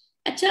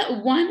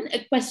 Acha, one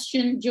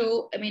question,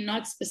 Joe, I mean,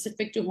 not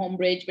specific to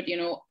Homebridge, but,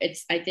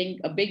 it's, I think,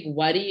 a big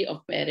worry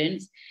of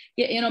parents.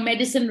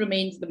 Medicine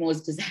remains the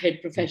most desired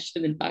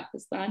profession in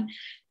Pakistan.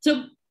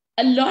 So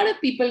a lot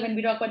of people, when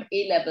we talk about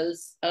A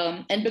levels,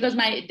 and because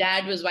my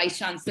dad was vice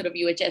chancellor of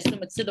UHS, so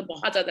mujhse to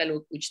bahut zyada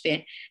log puchte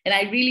hain, and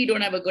I really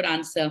don't have a good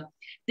answer.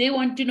 They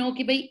want to know,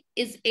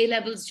 is A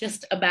levels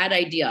just a bad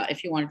idea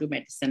if you want to do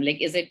medicine?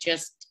 Like, is it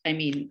just,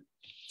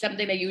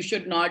 something that you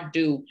should not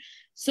do?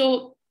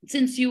 So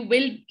since you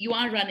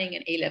are running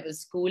an A-level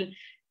school,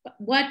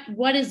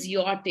 what is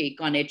your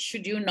take on it?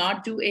 Should you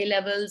not do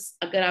A-levels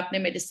agar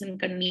aapne medicine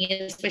karni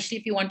hai, especially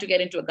if you want to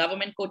get into a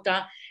government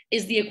quota?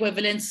 Is the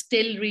equivalence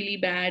still really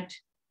bad?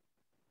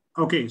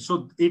 Okay,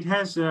 so it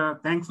has,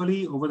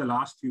 thankfully, over the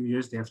last few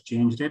years, they have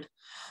changed it,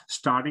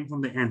 starting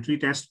from the entry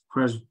test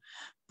was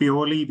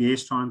purely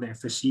based on the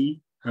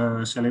FSC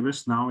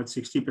syllabus. Now it's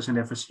 60%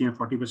 FSC and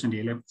 40%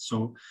 A-level.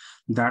 So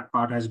that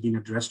part has been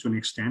addressed to an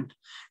extent.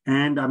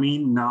 And I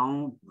mean,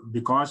 now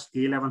because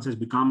A-levels is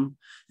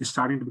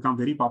starting to become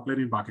very popular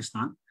in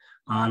Pakistan,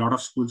 a lot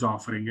of schools are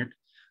offering it.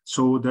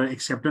 So the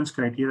acceptance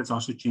criteria has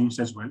also changed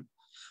as well.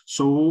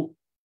 So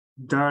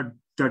the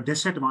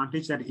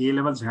disadvantage that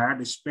A-levels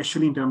had,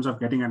 especially in terms of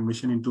getting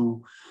admission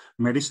into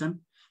medicine,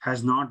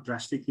 has not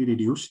drastically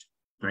reduced.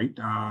 Right.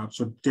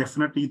 So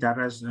definitely that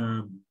has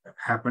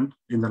happened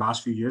in the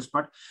last few years.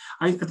 But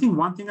I think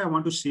one thing I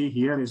want to say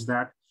here is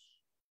that,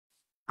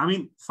 I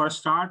mean, for a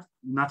start,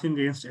 nothing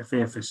against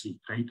FAFSC,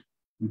 right?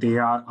 They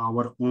are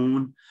our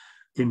own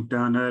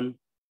internal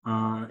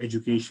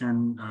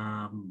education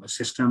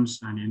systems.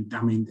 And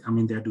I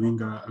mean, they're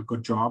doing a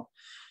good job.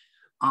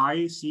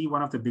 I see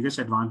one of the biggest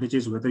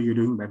advantages, whether you're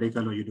doing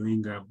medical or you're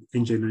doing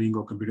engineering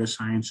or computer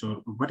science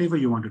or whatever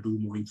you want to do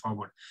moving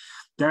forward,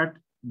 that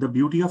the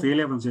beauty of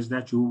A-levels is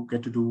that you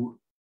get to do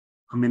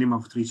a minimum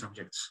of 3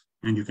 subjects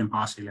and you can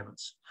pass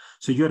A-levels.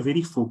 So you're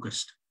very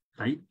focused,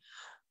 right?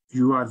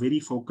 You are very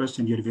focused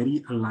and you're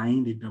very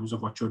aligned in terms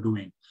of what you're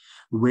doing.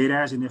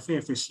 Whereas in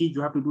FAFSC, you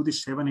have to do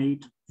this 7,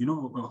 8,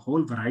 a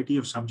whole variety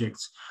of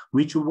subjects,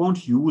 which you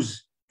won't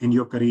use in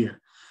your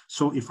career.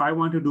 So if I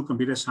want to do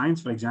computer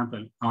science, for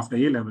example, after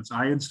A-levels,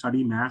 I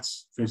study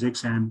maths,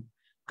 physics, and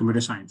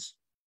computer science.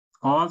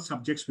 All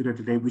subjects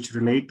which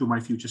relate to my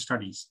future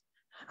studies.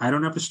 I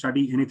don't have to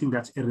study anything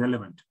that's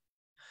irrelevant.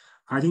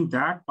 I think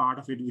that part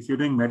of it, if you're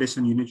doing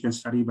medicine, you can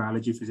study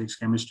biology, physics,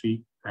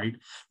 chemistry, right?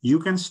 You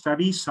can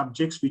study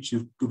subjects which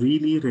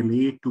really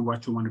relate to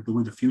what you want to do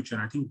in the future.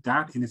 I think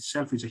that in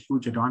itself is a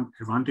huge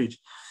advantage,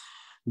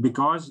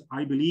 because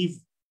I believe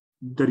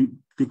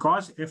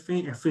because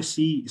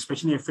FSC,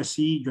 especially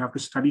FSC, you have to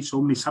study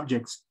so many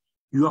subjects,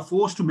 you are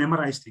forced to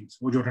memorize things.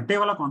 वो जो रट्टे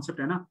वाला concept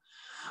है ना,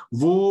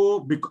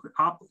 वो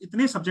आप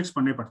इतने subjects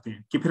पढ़ने पड़ते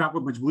हैं कि फिर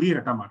आपको मजबूरी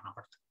रट्टा मारना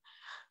पड़ता है.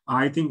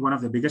 I think one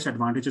of the biggest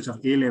advantages of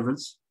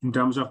A-levels in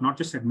terms of not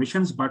just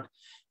admissions, but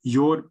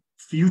your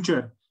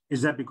future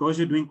is that because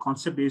you're doing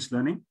concept-based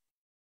learning,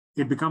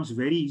 it becomes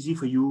very easy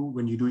for you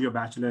when you do your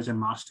bachelor's and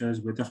master's,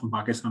 whether from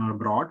Pakistan or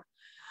abroad,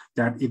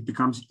 that it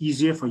becomes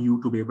easier for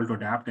you to be able to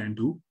adapt and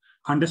to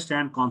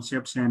understand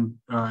concepts and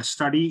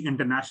study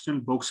international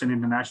books and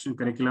international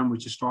curriculum,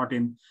 which is taught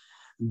in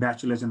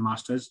bachelor's and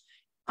master's.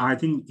 I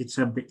think it's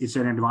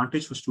an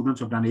advantage for students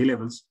who have done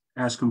A-levels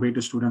as compared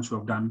to students who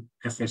have done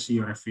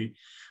FSC or FA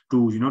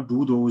to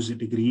do those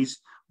degrees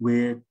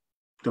where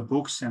the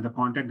books and the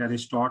content that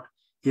is taught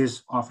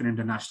is of an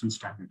international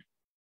standard.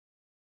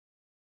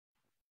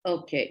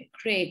 Okay,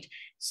 great.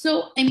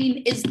 So, I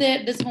mean, does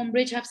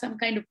Homebridge have some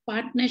kind of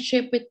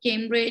partnership with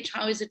Cambridge?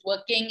 How is it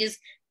working? Is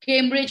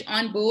Cambridge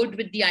on board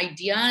with the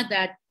idea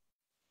that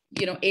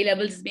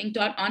A-levels is being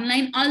taught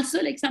online?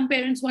 Also, like, some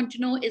parents want to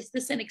know, is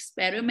this an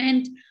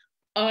experiment?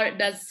 Or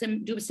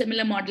do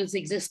similar models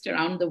exist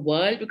around the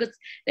world? Because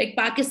like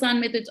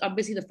Pakistan, it's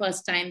obviously the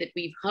first time that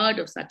we've heard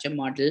of such a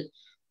model.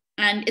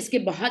 And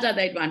iske bahut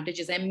zyada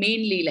advantages, and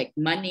mainly like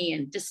money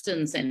and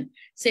distance and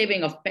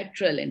saving of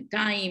petrol and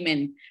time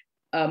and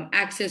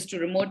access to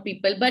remote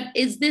people. But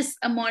is this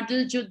a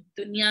model jo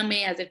dunya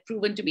mein has it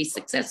proven to be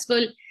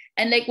successful?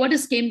 And like, what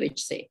does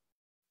Cambridge say?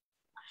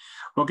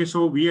 Okay,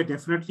 so we are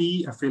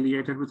definitely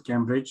affiliated with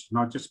Cambridge,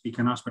 not just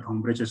Beaconhouse, but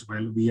Homebridge as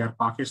well. We are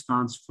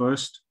Pakistan's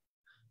first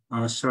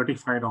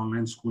certified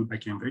online school by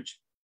Cambridge.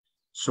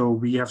 So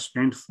we have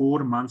spent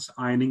 4 months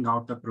ironing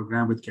out the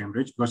program with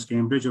Cambridge, because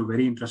Cambridge are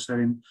very interested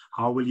in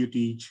how will you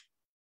teach,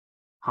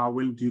 how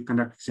will you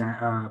conduct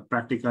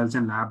practicals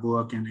and lab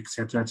work, and et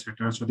cetera, et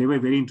cetera. So they were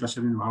very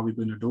interested in how we're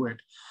going to do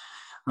it.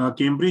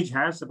 Cambridge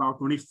has about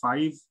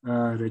 25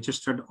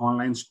 registered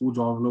online schools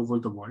all over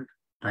the world,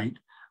 right?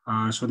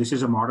 So this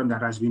is a model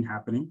that has been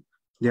happening.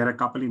 There are a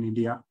couple in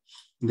India.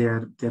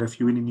 There are a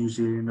few in New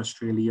Zealand,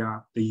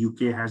 Australia. The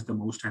UK has the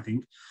most, I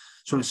think.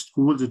 So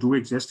schools do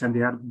exist and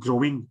they are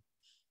growing.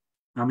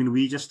 I mean,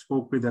 we just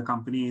spoke with a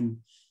company in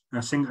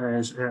a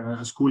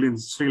school in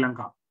Sri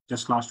Lanka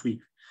just last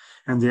week,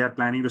 and they are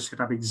planning to set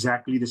up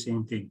exactly the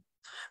same thing,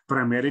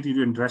 primarily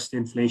to address the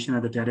inflation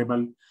and the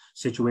terrible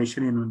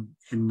situation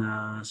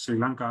in Sri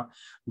Lanka.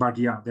 But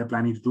yeah, they're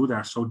planning to do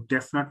that. So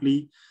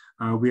definitely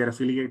we are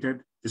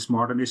affiliated. This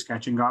model is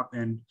catching up,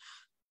 and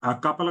a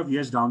couple of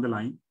years down the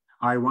line,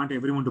 I want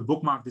everyone to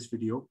bookmark this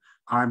video.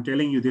 I'm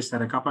telling you this,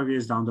 that a couple of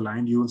years down the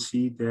line, you will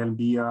see there'll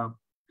be a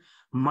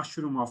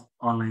mushroom of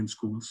online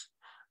schools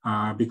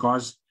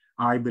because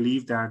I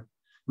believe that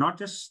not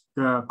just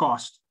the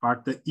cost,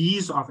 but the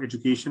ease of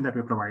education that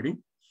we're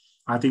providing,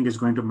 I think is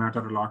going to matter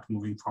a lot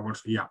moving forward.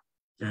 So yeah,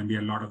 there'll be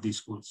a lot of these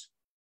schools.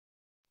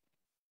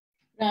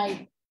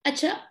 Right.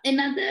 Acha,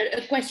 another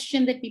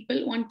question that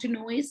people want to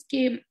know is,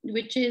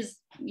 which is,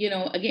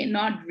 again,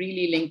 not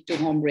really linked to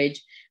Homebridge,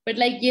 but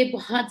like ye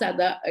bahut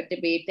zyada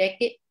debate hai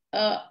ki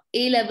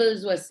A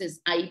levels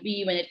versus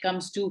IB when it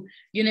comes to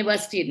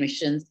university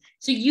admissions.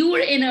 So you were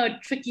in a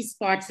tricky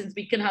spot since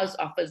Beaconhouse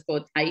offers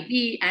both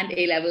IB and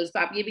A levels.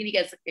 So aap ye bhi nahi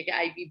keh sakte ki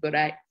IB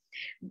bura hai.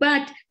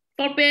 But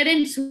for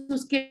parents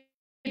whose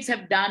kids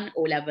have done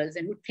O levels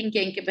and who are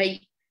thinking कि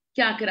भाई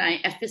क्या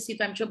कराएं, FSC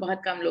तो I'm sure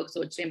बहुत कम लोग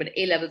सोच रहे हैं, but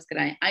A levels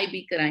कराएं,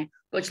 IB कराएं,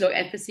 कुछ लोग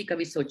FSC का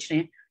भी सोच रहे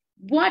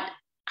हैं.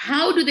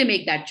 How do they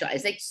make that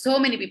choice? Like, so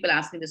many people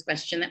ask me this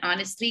question, and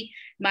honestly,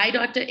 my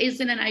daughter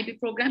is in an IB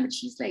program, but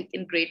she's like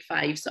in grade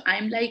 5. So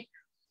I'm like,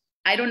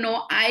 I don't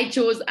know. I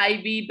chose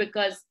IB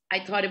because I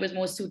thought it was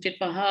more suited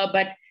for her,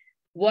 but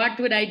what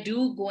would I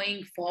do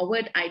going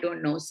forward? I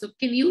don't know. So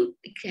can you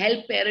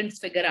help parents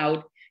figure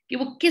out कि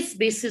वो किस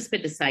basis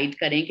पे decide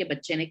करें कि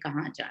बच्चे ने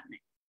कहाँ जाना है?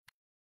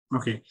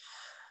 Okay.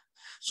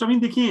 So I mean,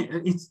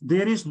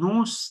 there is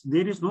no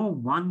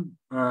one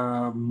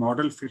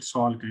model fits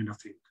all kind of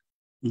thing.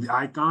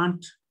 I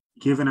can't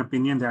give an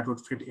opinion that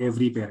would fit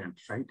every parent,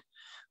 right?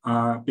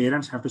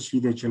 Parents have to see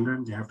their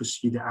children. They have to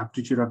see the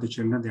aptitude of the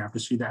children. They have to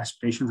see the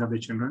aspirations of the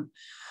children.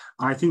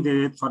 I think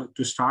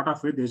to start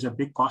off with, there's a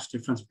big cost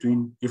difference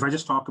between, if I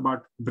just talk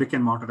about brick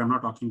and mortar, I'm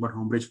not talking about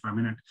Homebridge for a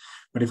minute,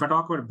 but if I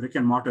talk about brick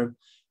and mortar,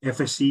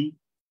 FSC,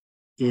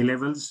 A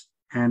levels,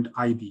 and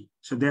IB.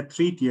 So there are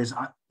 3 tiers.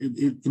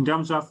 In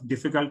terms of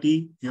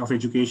difficulty of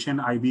education,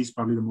 IB is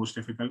probably the most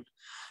difficult.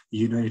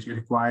 It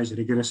requires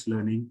rigorous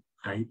learning,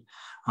 right?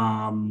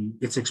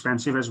 It's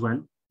expensive as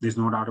well. There's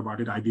no doubt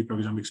about it. IB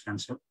program is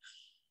expensive.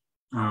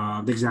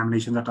 The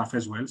examinations are tough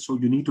as well. So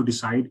you need to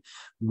decide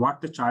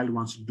what the child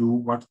wants to do,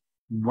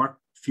 what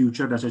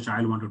future does a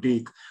child want to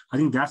take. I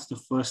think that's the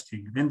first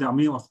thing. Then,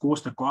 of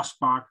course, the cost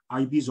part,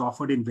 IB is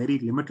offered in very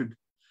limited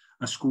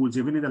schools,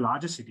 even in the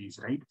larger cities,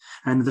 right?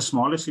 And the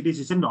smaller cities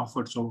isn't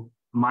offered. So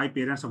my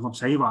parents are from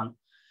Sahiwal.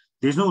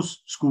 There's no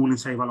school in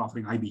Sahiwal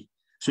offering IB.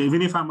 So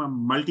even if I'm a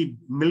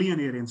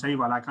multi-millionaire in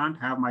Sahiwal, I can't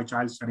have my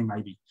child studying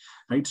IB,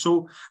 right?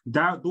 So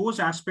those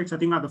aspects, I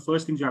think, are the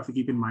first things you have to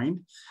keep in mind.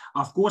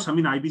 Of course, I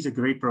mean, IB is a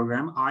great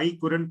program. I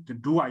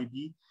couldn't do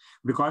IB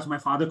because my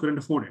father couldn't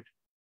afford it.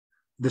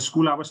 The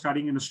school I was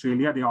studying in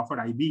Australia, they offered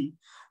IB,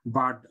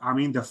 but I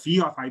mean, the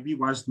fee of IB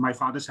was my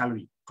father's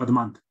salary for the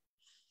month.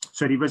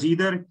 So it was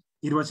either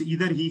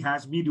he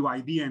has me do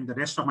IB and the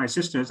rest of my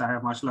sisters, I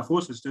have mashallah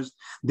 4 sisters,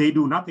 they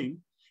do nothing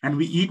and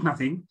we eat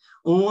nothing,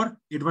 or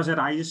it was that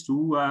I just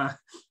do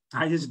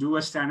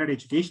a standard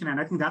education. And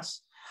I think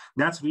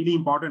that's really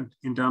important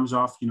in terms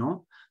of,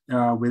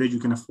 whether you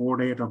can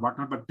afford it or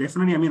whatnot. But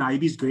definitely, I mean,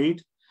 IB is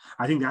great.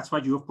 I think that's why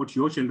you have put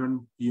your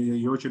children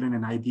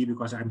in IB,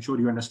 because I'm sure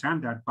you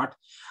understand that. But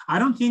I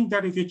don't think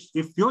that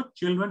if your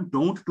children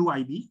don't do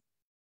IB,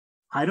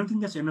 I don't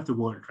think that's the end of the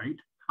world, right?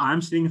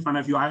 I'm sitting in front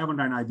of you. I haven't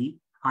done IB.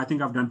 I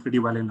think I've done pretty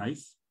well in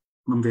life.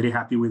 I'm very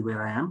happy with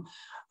where I am.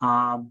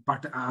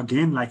 But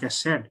again, like I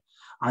said,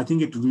 I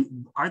think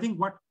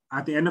what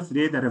at the end of the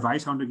day, the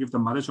advice I want to give the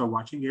mothers who are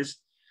watching is,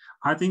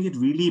 I think it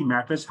really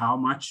matters how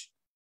much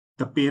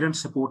the parents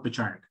support the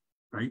child,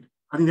 right?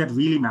 I think that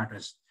really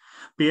matters.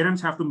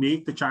 Parents have to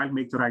make the child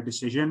make the right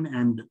decision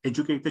and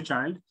educate the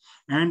child,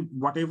 and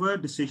whatever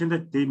decision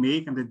that they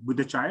make with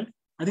the child,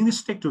 I think they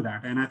stick to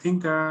that. And I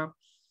think, I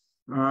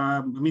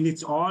mean,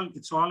 it's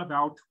all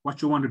about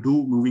what you want to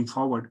do moving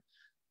forward.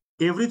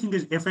 Everything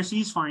is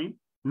FSC is fine.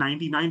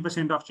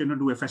 99% of children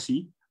do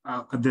FSC.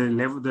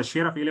 The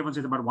share of A-levels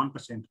is about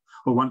 1%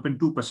 or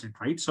 1.2%,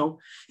 right? So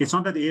it's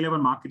not that the A-level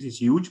market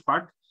is huge,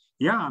 but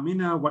yeah, I mean,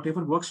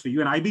 whatever works for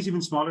you. And IB is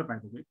even smaller, by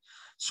the way.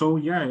 So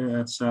yeah,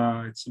 it's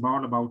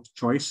about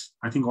choice.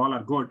 I think all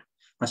are good,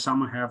 but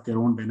some have their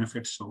own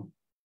benefits.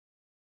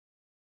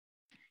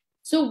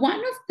 So one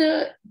of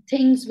the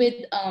things with,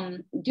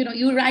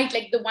 you're right,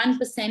 like the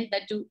 1%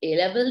 that do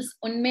A-levels,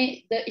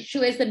 the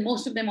issue is that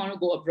most of them want to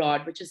go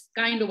abroad, which is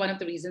kind of one of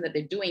the reasons that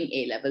they're doing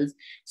A-levels.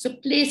 So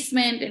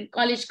placement and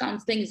college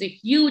counseling is a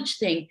huge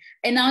thing.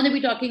 And now that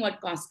we're talking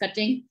about cost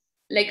cutting,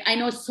 like I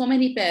know so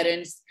many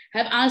parents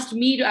have asked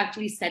me to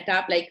actually set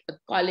up like a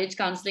college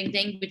counseling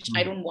thing, which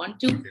I don't want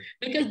to,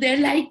 because they're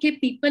like, okay,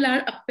 people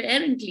are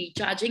apparently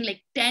charging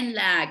like 10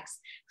 lakhs,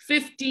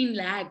 15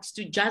 lakhs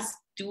to just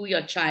do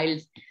your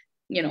child,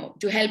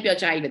 to help your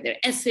child with their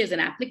essays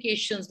and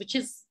applications, which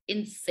is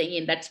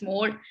insane. That's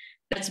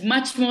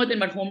much more than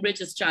what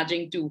Homebridge is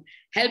charging to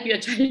help your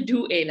child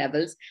do A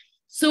levels.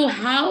 So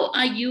how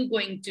are you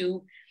going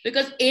to,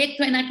 because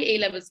A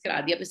levels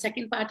kara diya, the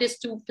second part is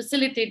to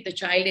facilitate the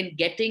child in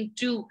getting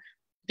to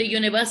the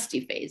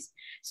university phase.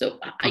 So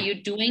are you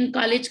doing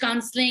college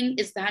counseling?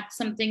 Is that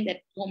something that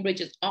Homebridge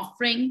is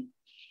offering?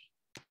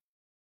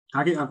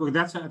 I think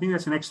that's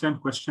an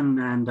excellent question.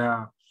 And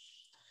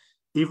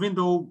even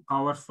though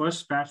our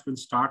first batch will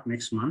start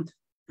next month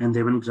and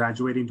they will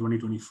graduate in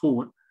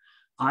 2024,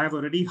 I have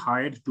already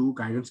hired 2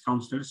 guidance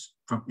counselors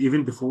from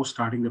even before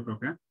starting the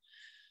program.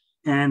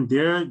 And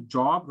their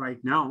job right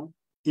now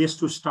is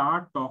to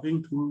start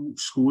talking to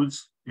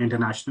schools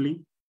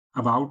internationally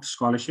about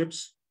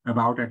scholarships,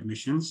 about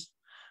admissions,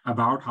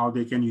 about how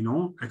they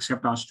can,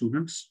 accept our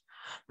students.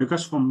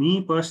 Because for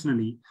me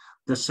personally,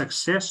 the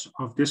success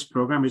of this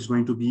program is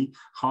going to be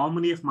how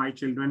many of my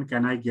children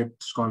can I get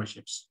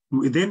scholarships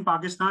within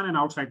Pakistan and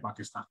outside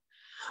Pakistan.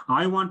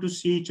 I want to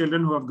see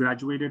children who have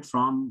graduated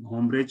from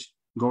Homebridge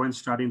go and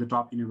study in the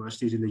top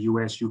universities in the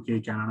US,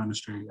 UK, Canada, and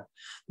Australia.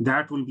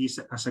 That will be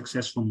a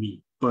success for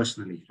me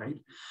personally, right?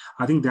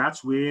 I think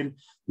that's where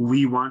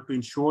we want to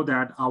ensure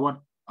that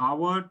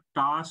our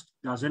task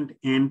doesn't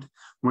end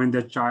when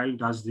the child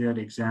does their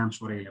exams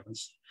for A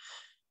levels.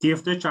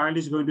 If the child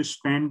is going to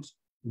spend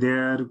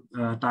their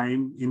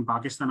time in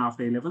Pakistan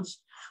after A levels,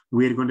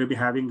 we're going to be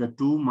having a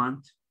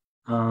 2-month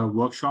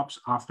workshops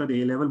after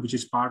the A level, which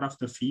is part of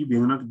the fee.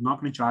 We're not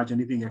going to charge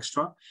anything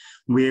extra.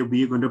 We're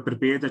going to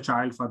prepare the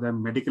child for the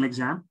medical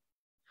exam.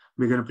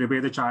 We're going to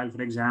prepare the child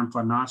for exam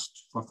for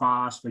NAST, for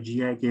FAST, for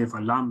GIK,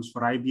 for LUMS,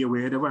 for IBA,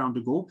 wherever I want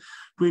to go,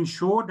 to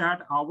ensure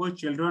that our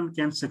children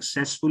can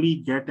successfully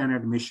get an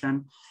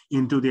admission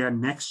into their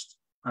next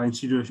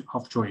institute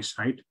of choice,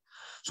 right?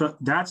 So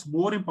that's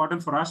more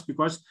important for us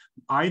because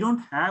I don't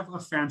have a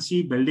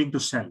fancy building to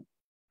sell.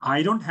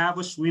 I don't have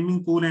a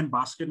swimming pool and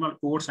basketball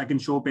courts I can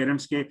show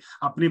parents के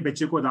अपने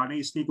बच्चे को दाने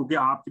इसलिए क्योंकि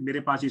आप मेरे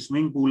पास ये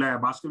swimming pool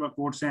है, basketball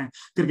courts हैं,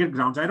 cricket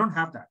grounds. I don't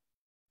have that.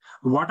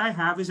 What I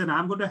have is that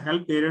I'm going to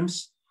help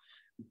parents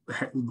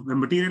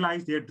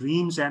materialize their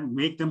dreams and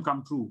make them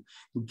come true.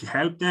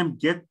 Help them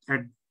get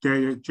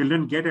their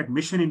children get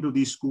admission into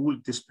these schools,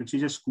 these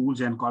prestigious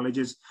schools and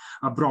colleges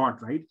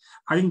abroad, right?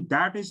 I think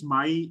that is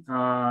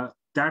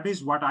that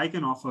is what I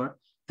can offer.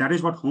 That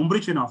is what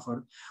Homebridge can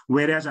offer.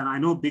 Whereas, and I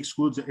know big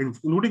schools,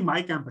 including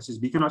my campuses,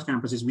 Beaconhouse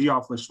campuses, we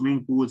offer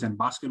swimming pools and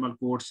basketball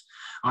courts.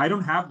 I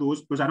don't have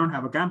those because I don't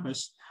have a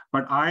campus,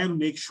 but I'll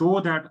make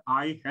sure that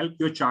I help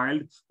your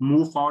child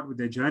move forward with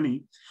their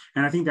journey.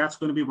 And I think that's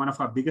going to be one of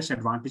our biggest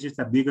advantages,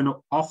 that we're going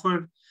to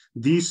offer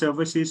these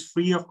services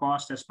free of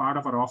cost as part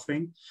of our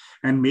offering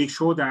and make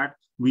sure that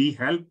we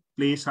help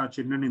place our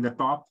children in the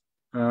top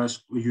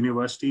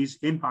universities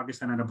in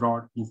Pakistan and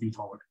abroad moving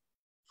forward.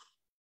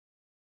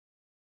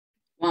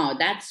 Wow,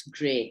 that's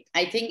great.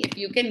 I think if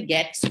you can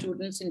get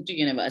students into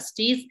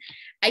universities,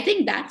 I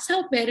think that's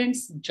how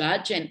parents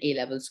judge an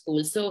A-level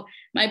school. So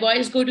my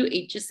boys go to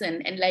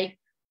HSN and like,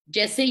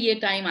 jaise ye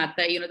time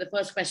aata hai, the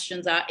first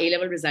questions are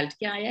A-level result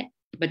kya aaya hai?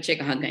 Bacche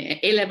kahan gaye hain?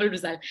 A-level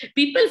result.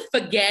 People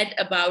forget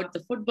about the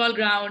football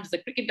grounds, the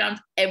cricket grounds,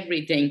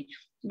 everything.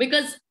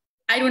 Because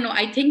I don't know,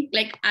 I think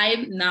like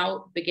I'm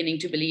now beginning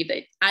to believe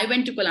that I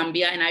went to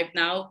Columbia and I've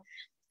now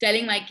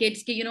telling my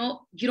kids, you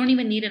don't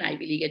even need an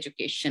Ivy League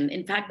education.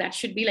 In fact, that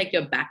should be like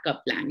your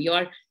backup plan.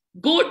 Your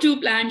go-to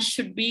plan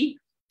should be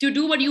to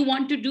do what you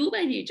want to do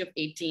by the age of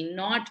 18,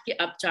 not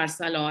up 4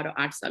 saal or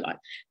 8 saal or.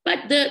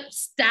 But the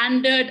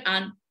standard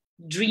and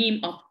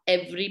dream of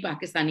every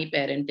Pakistani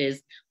parent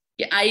is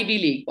कि Ivy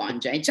League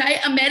पहुंच जाए.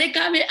 चाहे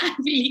America में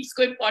Ivy Leagues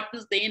को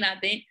importance दें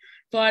ना दें,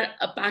 for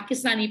a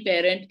Pakistani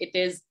parent, it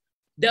is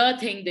the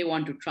thing they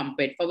want to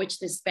trumpet, for which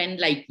they spend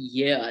like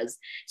years.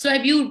 So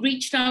have you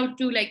reached out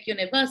to like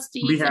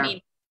universities? We have.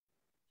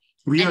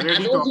 We and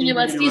are those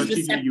universities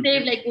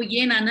receptive? Like वो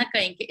ये ना ना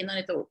कहें कि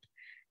इन्होंने तो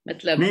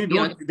मतलब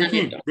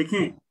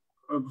देखिए,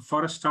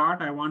 for a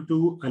start, I want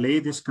to allay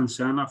this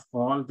concern of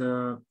all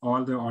the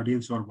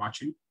audience who are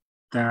watching,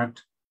 that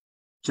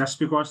just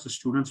because the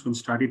students will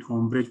study at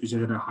Homebridge, which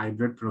is a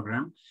hybrid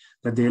program,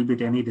 that they'll be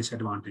at any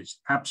disadvantage.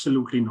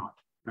 Absolutely not,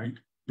 right?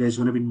 There's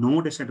going to be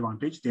no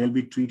disadvantage. They'll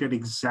be treated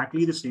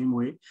exactly the same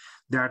way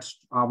that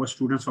our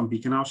students from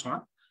Beaconhouse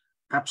are.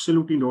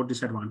 Absolutely no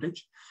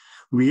disadvantage.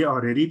 We are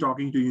already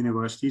talking to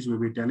universities. We'll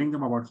be telling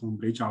them about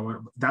Homebridge.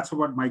 That's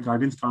what my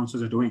guidance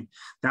counselors are doing.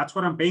 That's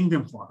what I'm paying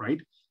them for,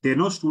 right? There are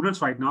no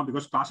students right now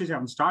because classes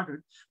haven't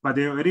started, but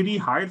they're already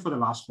hired for the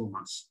last 4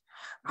 months.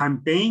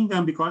 I'm paying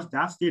them because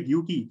that's their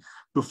duty,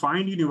 to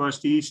find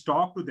universities,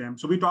 talk to them.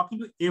 So we're talking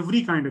to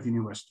every kind of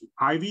university.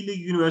 Ivy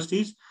League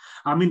universities,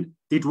 I mean,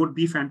 it would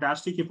be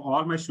fantastic if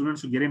all my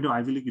students would get into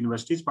Ivy League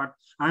universities, but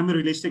I'm a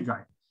realistic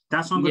guy.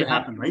 That's not going to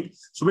happen, right?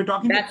 So we're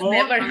talking to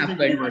all kinds of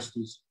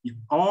universities.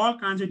 All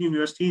kinds of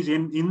universities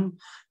in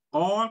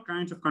all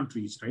kinds of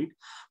countries, right?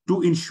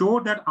 To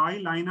ensure that I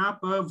line up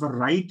a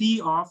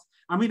variety of,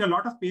 I mean, a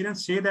lot of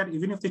parents say that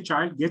even if the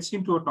child gets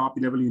into a top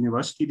level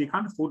university, they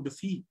can't afford the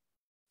fee.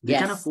 They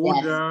can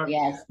afford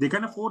they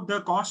can afford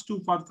the cost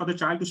for the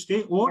child to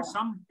stay, or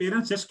some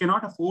parents just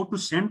cannot afford to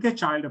send their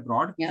child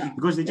abroad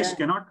because they just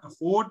cannot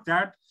afford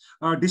that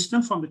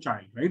distance from the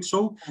child, right?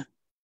 So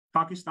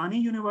Pakistani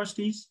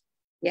universities,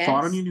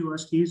 foreign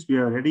universities, we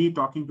are already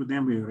talking to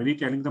them. We're already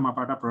telling them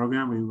about our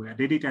program. We're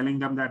already telling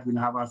them that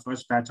we'll have our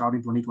first batch out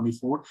in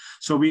 2024.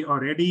 So we are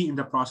already in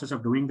the process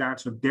of doing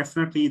that. So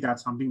definitely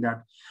that's something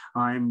that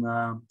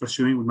I'm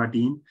pursuing with my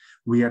team.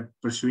 We are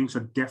pursuing. So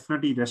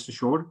definitely rest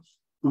assured,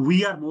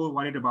 we are more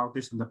worried about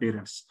this than the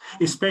parents,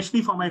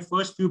 especially for my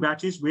first few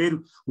batches where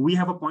we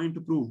have a point to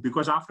prove,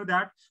 because after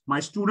that, my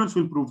students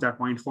will prove that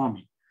point for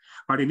me.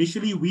 But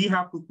initially, we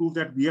have to prove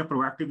that we are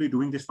proactively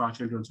doing this for our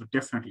children. So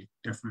definitely.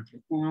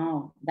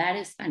 Wow, that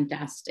is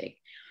fantastic.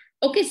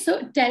 Okay,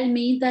 so tell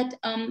me that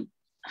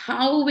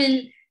how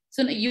will,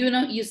 so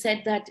you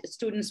said that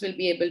students will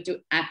be able to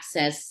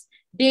access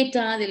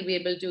data, they'll be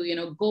able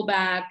to, go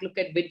back, look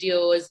at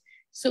videos.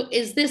 So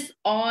is this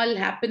all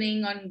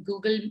happening on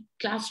Google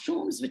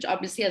Classrooms, which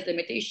obviously has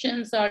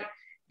limitations, or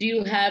do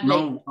you have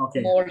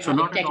more? So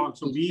not at all.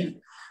 So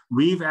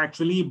we've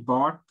actually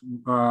bought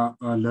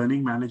a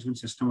learning management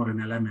system, or an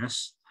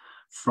LMS,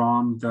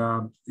 from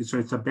it's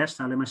the best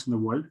LMS in the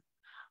world.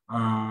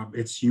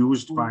 It's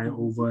used by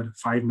over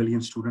 5 million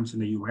students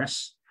in the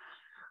US.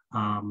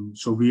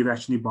 So we've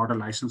actually bought a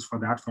license for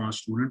that for our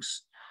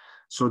students.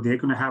 So they're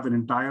going to have an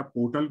entire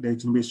portal.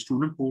 There's going to be a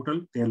student portal.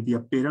 There'll be a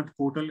parent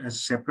portal, as a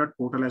separate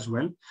portal as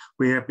well,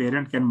 where a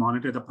parent can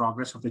monitor the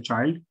progress of the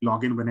child,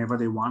 log in whenever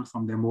they want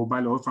from their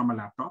mobile or from a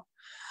laptop.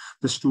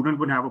 The student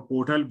would have a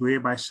portal where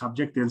by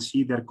subject, they'll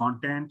see their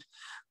content,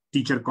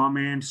 teacher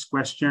comments,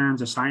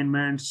 questions,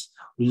 assignments,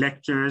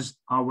 lectures,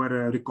 our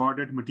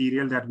recorded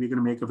material that we're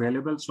going to make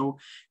available. So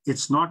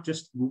it's not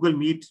just Google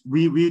Meet.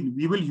 We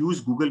will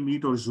use Google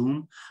Meet or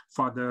Zoom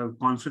for the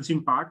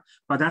conferencing part,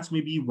 but that's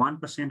maybe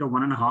 1% or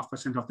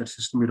 1.5% of the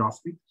system we're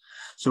offering.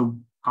 So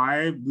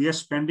we are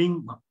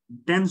spending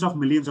tens of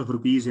millions of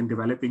rupees in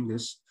developing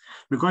this,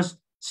 because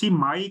see,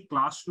 my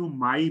classroom,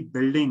 my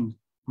building,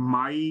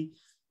 my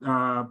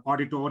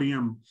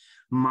auditorium,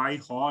 my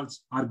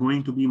halls are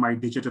going to be my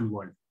digital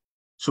world.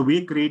 So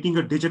we're creating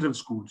a digital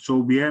school. So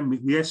we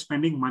are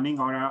spending money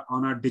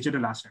on our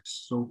digital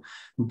assets. So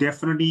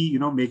definitely,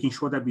 making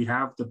sure that we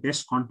have the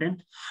best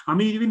content. I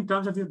mean, even in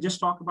terms of, just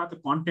talk about the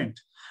content,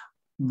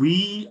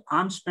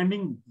 I'm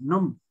spending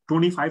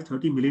 25,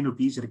 30 million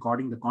rupees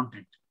recording the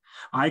content.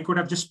 I could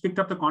have just picked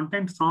up the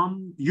content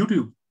from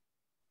YouTube.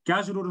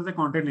 क्या जरूरत है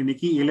content लेने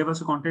की? A level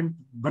से content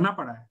बना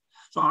पड़ा है.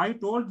 So I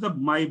told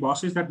my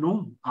bosses that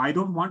no, I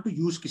don't want to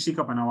use किसी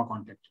का बना हुआ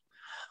content.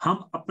 हम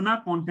अपना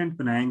कंटेंट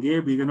बनाएंगे.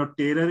 We're going to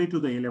tailor it to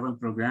the A-level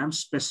program.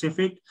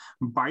 Specific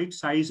bite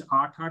size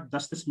 8-8,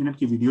 10-10 minute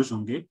की वीडियोस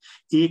होंगे.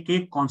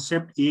 एक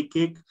कॉन्सेप्ट,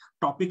 एक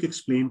टॉपिक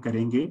एक्सप्लेन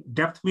करेंगे,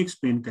 डेप्थ में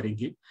एक्सप्लेन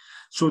करेंगे,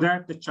 so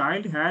that the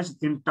child has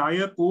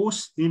entire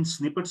course in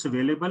snippets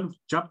available.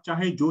 जब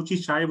चाहे जो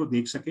चीज चाहे वो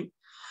देख सके.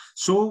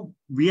 So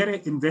we are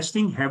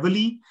investing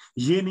heavily.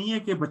 ये नहीं है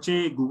कि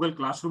बच्चे गूगल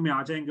क्लासरूम में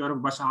आ जाएंगे और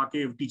बस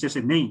आके टीचर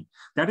से नहीं.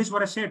 That is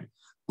what I said.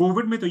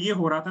 Covid में तो ये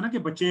हो रहा था ना कि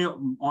बच्चे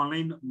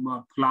ऑनलाइन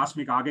क्लास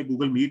में आ गए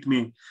गूगल मीट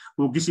में,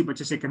 वो किसी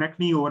बच्चे से कनेक्ट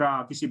नहीं हो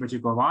रहा, किसी बच्चे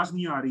को आवाज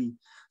नहीं आ रही.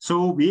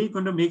 So we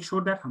going to make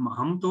sure that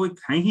हम तो एक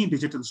हैं ही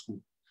digital school.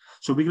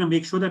 So we going to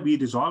make sure that we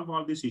resolve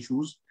all this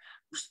issues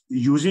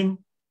using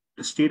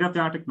state of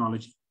the art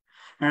technology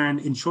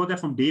and ensure that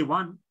from day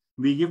one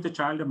we give the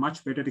child a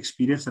much better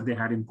experience than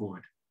they had in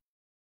COVID.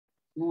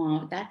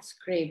 Wow, that's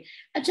great.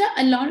 Acha,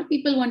 a lot of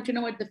people want to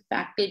know about the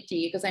faculty,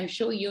 because I'm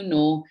sure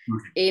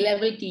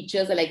A-level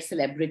teachers are like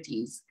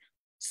celebrities.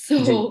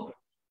 So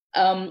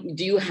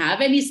do you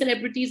have any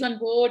celebrities on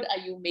board? Are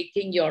you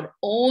making your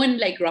own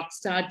like rock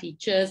star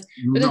teachers?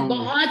 Because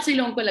बहुत से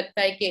लोगों को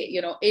लगता है कि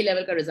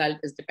A-level का result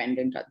is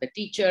dependent on the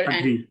teacher.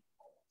 Agreed. And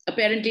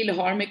apparently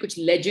Lahore में कुछ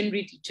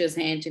legendary teachers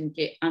हैं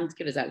जिनके अंत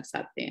के results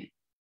आते हैं.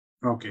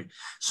 Okay,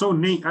 so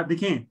नहीं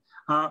देखें,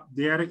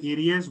 there are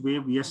areas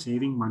where we are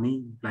saving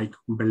money, like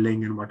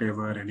building and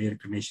whatever, and air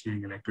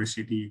conditioning,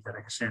 electricity,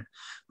 like I said.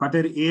 But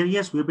there are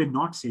areas where we're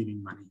not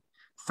saving money.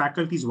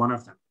 Faculty is one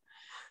of them.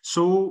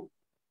 So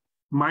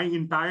my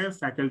entire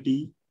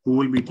faculty who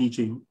will be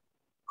teaching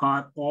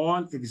are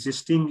all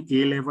existing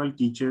A-level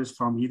teachers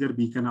from either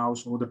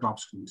Beaconhouse or the top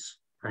schools,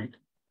 right?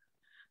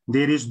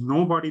 There is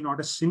nobody, not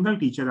a single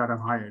teacher that I've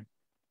hired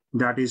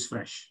that is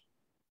fresh,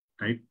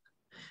 right?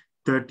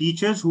 The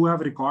teachers who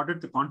have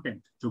recorded the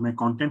content, जो मैं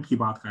content की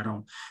बात कर रहा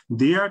हूँ,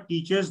 they are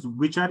teachers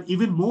which are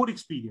even more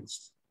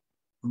experienced,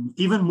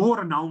 even more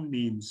renowned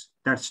names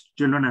that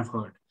children have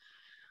heard,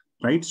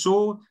 right?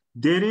 So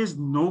there is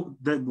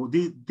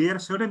there are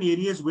certain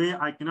areas where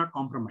I cannot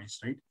compromise,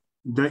 right?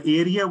 The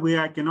area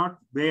where I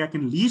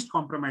can least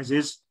compromise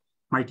is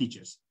my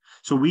teachers.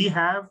 So we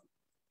have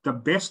the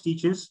best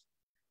teachers.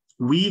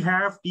 We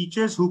have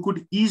teachers who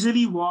could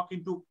easily walk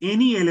into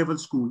any A-level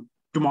school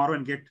tomorrow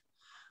and get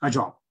a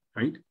job.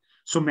 Right.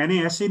 So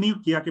मैंने ऐसे नहीं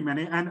किया कि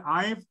मैंने, and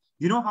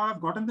you know how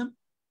I've gotten them?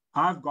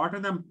 I've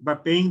gotten them by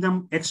paying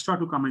them extra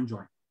to come and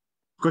join,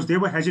 because they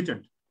were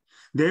hesitant.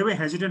 They were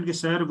hesitant कि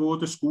sir वो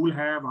तो school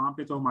है, वहां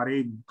पे तो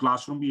हमारे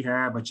क्लासरूम भी है,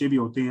 बच्चे भी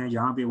होते हैं,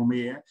 यहाँ पे वो में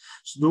है,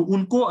 तो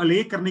उनको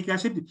अले करने के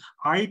ऐसे,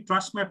 I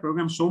trust my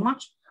program so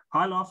much,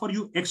 I'll offer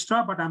you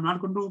extra, but I'm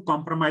not going to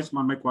compromise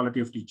on my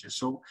quality of teachers.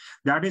 So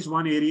that is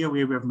one area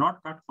where we have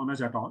not cut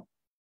corners at all.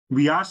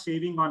 We are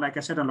saving on, like I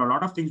said, a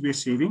lot of things we are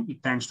saving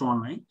thanks to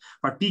online,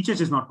 but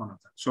teachers is not one of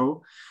them.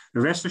 So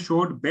rest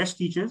assured, best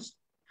teachers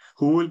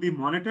who will be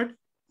monitored,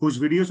 whose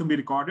videos will be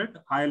recorded.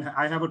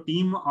 I have a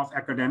team of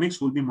academics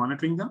who will be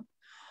monitoring them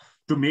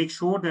to make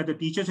sure that the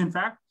teachers, in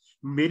fact,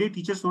 मेरे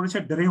teachers थोड़े से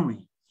डरे हुए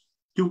हैं,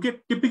 क्योंकि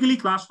typically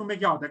classroom में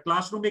क्या होता है,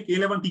 classroom में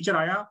A-level teacher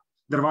आया,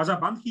 दरवाजा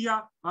बंद किया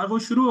और वो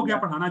शुरू हो गया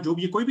पढ़ाना, जो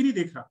भी कोई भी नहीं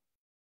देख रहा.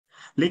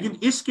 लेकिन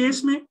इस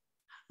केस में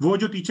वो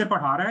जो टीचर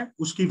पढ़ा रहा है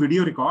उसकी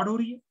वीडियो रिकॉर्ड हो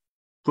रही है,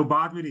 तो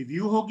बाद में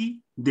रिव्यू होगी,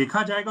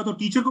 देखा जाएगा, तो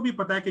टीचर को भी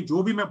पता है कि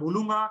जो भी मैं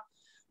बोलूंगा,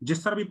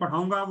 जिस तरह भी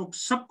पढ़ाऊंगा, वो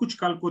सब कुछ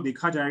कल को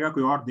देखा जाएगा,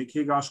 कोई और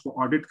देखेगा, उसको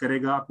ऑडिट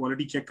करेगा,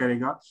 क्वालिटी चेक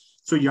करेगा.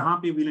 सो यहाँ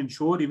पे will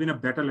ensure even a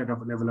better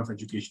level of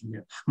education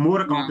here,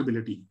 more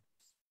accountability.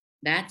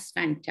 That's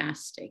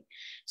fantastic.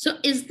 So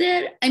is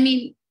there, I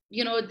mean,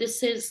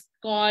 this is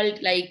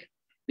called, like,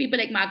 people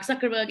like Mark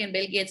Zuckerberg and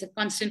Bill Gates have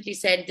constantly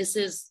said this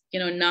is,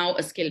 now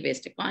a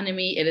skill-based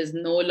economy. It is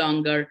no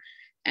longer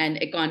an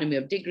economy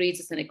of degrees,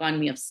 it's an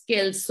economy of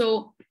skills.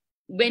 So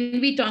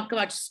when we talk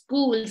about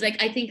schools,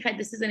 like, I think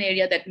this is an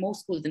area that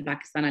most schools in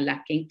Pakistan are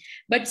lacking.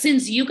 But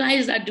since you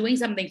guys are doing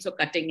something so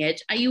cutting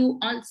edge, are you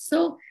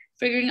also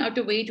figuring out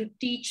a way to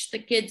teach the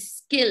kids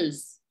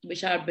skills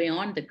which are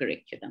beyond the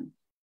curriculum?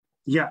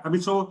 Yeah, I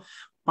mean, so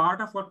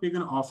part of what we're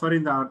going to offer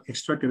in the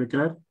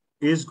extracurricular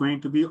is going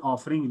to be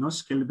offering,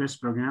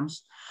 skill-based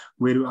programs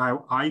where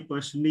I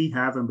personally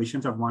have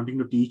ambitions of wanting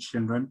to teach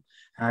children,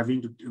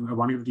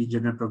 wanting to teach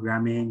general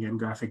programming and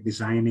graphic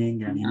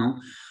designing and,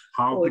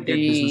 how to get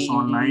business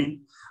online.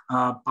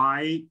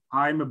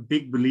 I'm a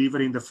big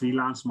believer in the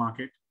freelance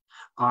market.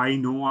 I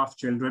know of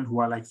children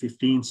who are like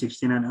 15,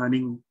 16 and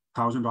earning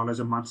 $1,000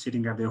 a month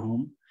sitting at their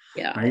home.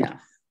 Yeah. Right.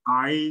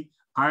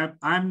 Yeah.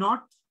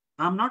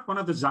 I'm not one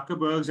of the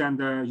Zuckerbergs and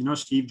the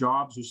Steve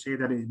Jobs who say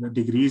that the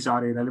degrees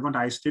are irrelevant.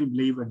 I still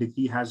believe a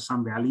degree has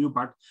some value,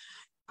 but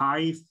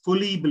I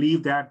fully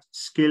believe that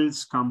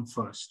skills come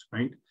first,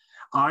 right?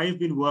 I've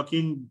been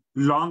working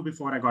long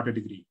before I got a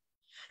degree.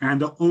 And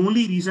the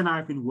only reason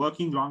I've been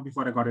working long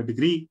before I got a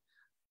degree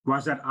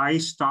was that I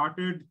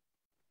started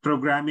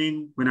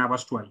programming when I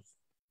was 12.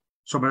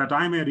 So by the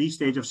time I reached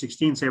the age of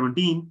 16,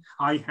 17,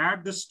 I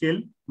had the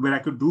skill where I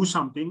could do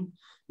something,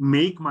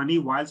 make money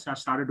whilst I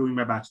started doing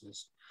my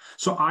bachelor's.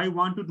 So I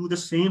want to do the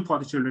same for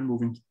the children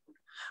moving forward.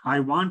 I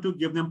want to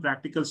give them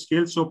practical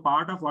skills. So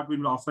part of what we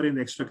will offer in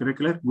the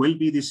extracurricular will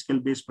be these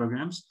skill-based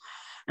programs.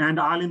 And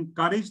I'll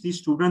encourage these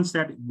students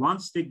that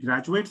once they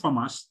graduate from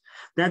us,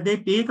 that they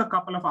take a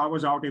couple of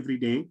hours out every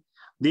day.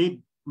 They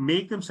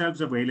make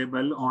themselves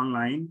available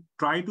online,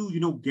 try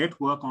to, get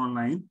work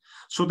online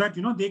so that,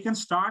 they can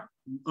start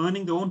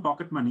earning their own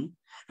pocket money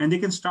and they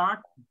can start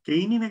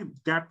gaining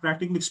that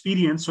practical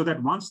experience so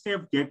that once they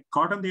have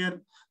gotten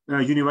their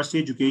university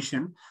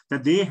education,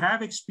 that they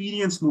have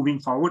experience moving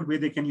forward where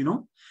they can,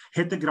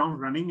 hit the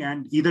ground running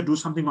and either do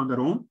something on their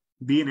own,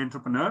 be an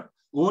entrepreneur,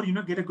 or,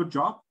 get a good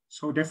job.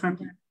 So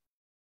definitely.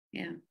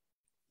 Yeah.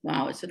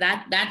 Wow. So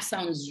that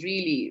sounds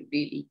really,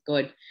 really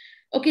good.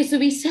 Okay. So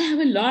we still have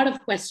a lot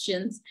of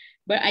questions,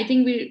 but I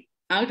think we're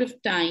out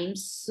of time.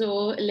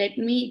 So let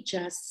me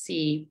just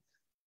see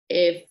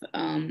if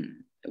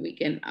we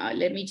can,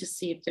 let me just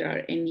see if there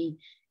are any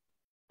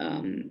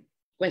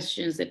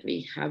questions that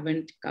we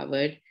haven't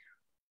covered.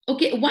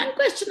 Okay, one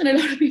question that a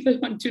lot of people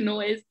want to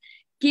know is,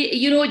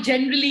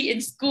 generally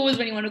in schools,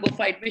 when you want to go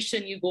for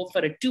admission, you go for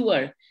a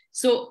tour.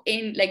 So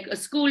in like a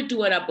school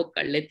tour, aap book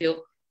kar lete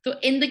ho. So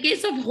in the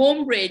case of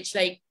Homebridge,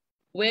 like,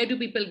 where do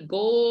people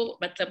go?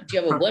 Do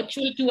you have a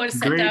virtual tour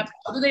set up?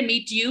 How do they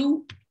meet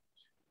you?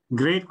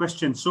 Great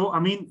question. So, I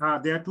mean,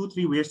 there are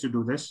 2-3 ways to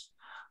do this.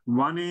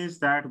 One is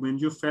that when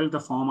you fill the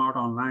form out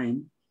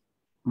online,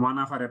 one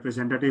of our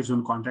representatives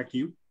will contact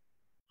you,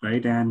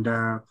 right? And,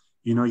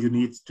 you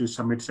need to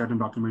submit certain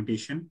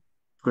documentation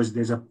because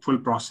there's a full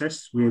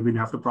process where we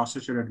have to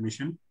process your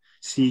admission,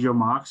 see your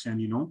marks, and,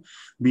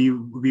 we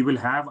will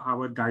have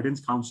our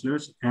guidance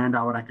counselors and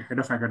our head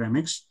of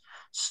academics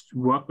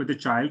work with the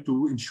child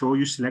to ensure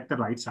you select the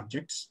right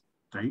subjects,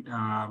 right?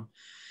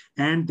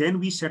 And then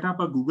we set up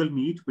a Google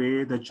Meet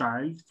where the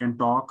child can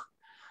talk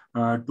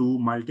to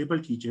multiple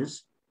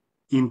teachers,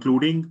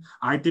 including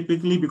I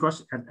typically,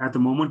 because at the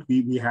moment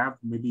we have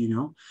maybe,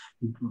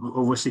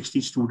 over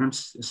 60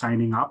 students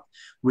signing up,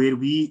 where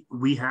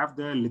we have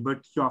the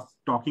liberty of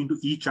talking to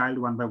each child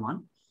one by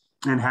one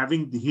and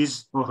having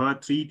his or her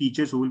 3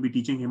 teachers who will be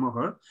teaching him or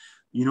her,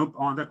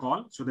 on the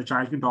call, so the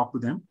child can talk to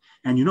them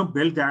and,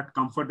 build that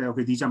comfort that,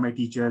 okay, these are my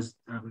teachers,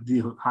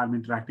 I'm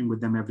interacting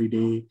with them every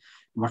day,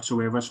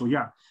 whatsoever. So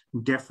yeah,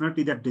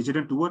 definitely that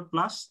digital tour.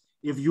 Plus,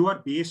 if you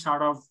are based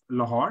out of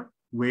Lahore,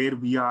 where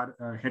we are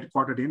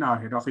headquartered in, our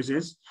head office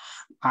is.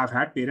 I've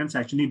had parents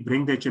actually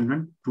bring their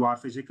children to our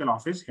physical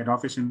office, head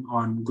office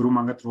on Guru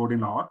Mangat Road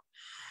in Lahore,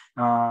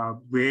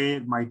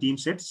 where my team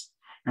sits,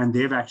 and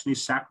they've actually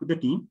sat with the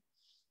team,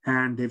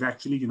 and they've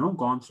actually,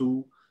 gone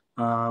through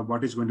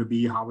what is going to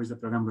be, how is the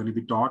program going to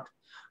be taught.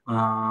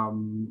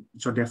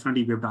 So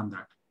definitely we've done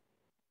that.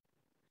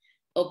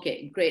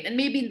 Okay, great. And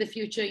maybe in the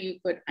future you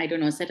could, I don't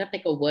know, set up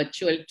like a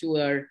virtual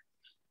tour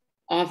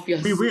of your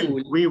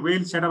school. We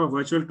will set up a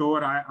virtual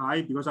tour.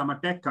 I because I'm a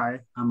tech guy,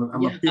 I'm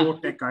a pure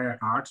tech guy at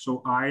heart.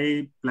 So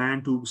I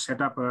plan to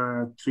set up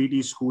a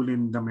 3D school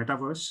in the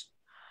metaverse.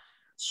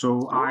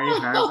 So I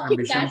have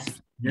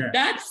ambitions.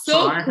 That's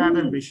so I have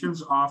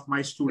ambitions of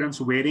my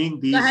students wearing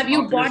these. So have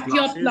you bought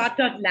glasses. your plot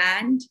of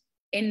land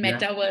in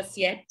metaverse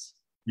yet?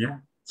 Yeah.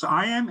 So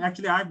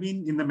I've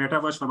been in the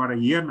metaverse for about a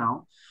year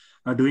now,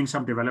 doing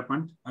some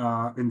development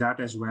in that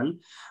as well.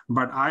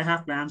 But I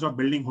have plans of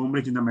building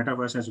Homebridge in the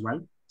metaverse as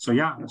well. So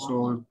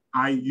so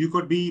you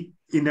could be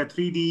in a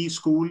 3D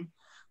school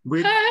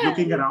with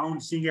looking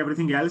around, seeing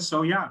everything else.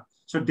 So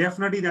so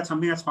definitely that's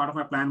something that's part of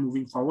my plan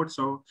moving forward.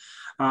 So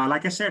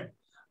like I said,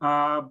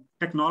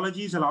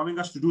 technology is allowing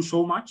us to do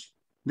so much.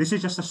 This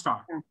is just a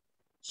start.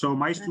 So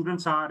my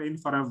students are in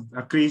for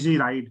a crazy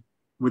ride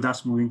with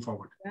us moving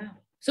forward.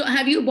 So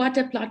have you bought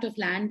a plot of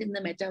land in the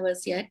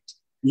metaverse yet?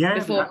 Yeah,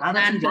 I've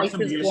actually bought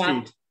some real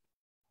estate.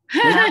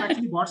 I've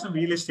actually bought some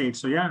real estate.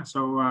 So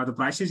so the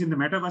prices in the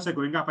metaverse are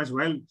going up as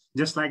well,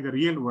 just like the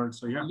real world.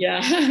 So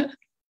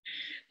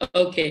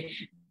Okay,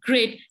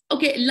 great.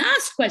 Okay,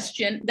 last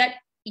question that,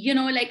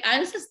 like I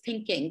was just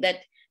thinking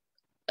that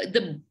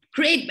the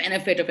great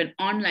benefit of an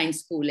online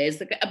school is,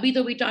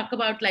 Abhi, we talk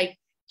about like,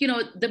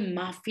 the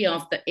mafia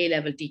of the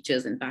A-level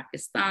teachers in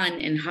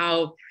Pakistan, and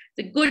how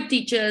the good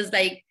teachers,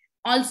 like,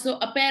 also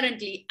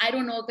apparently, I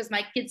don't know, because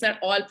my kids are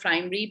all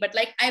primary, but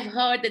like I've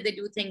heard that they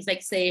do things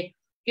like say,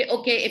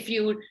 okay, if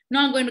you're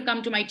not going to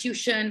come to my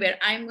tuition where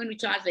I'm going to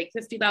charge like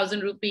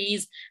 50,000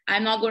 rupees,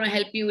 I'm not going to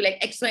help you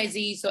like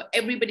XYZ. So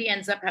everybody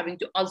ends up having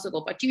to also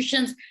go for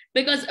tuitions,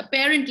 because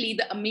apparently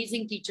the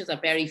amazing teachers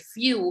are very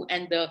few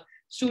and the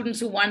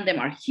students who want them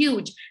are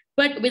huge.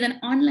 But with an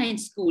online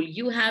school,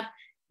 you have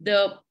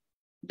the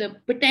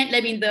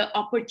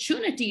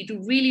opportunity to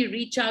really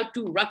reach out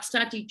to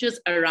rockstar teachers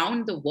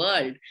around the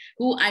world,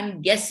 who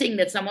I'm guessing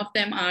that some of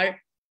them are,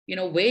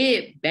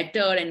 way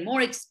better and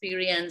more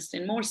experienced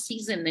and more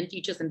seasoned than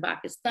teachers in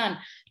Pakistan,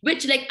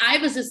 which like I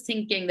was just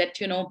thinking that,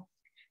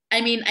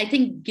 I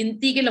think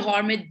ginti ke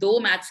Lahore mein 2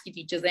 maths ki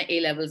teachers hain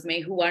A-levels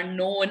mein who are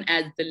known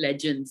as the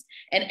legends,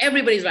 and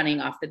everybody's running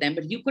after them.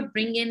 But you could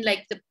bring in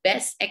like the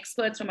best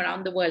experts from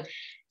around the world.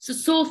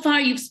 So far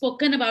you've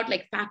spoken about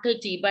like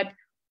faculty, but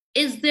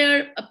is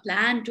there a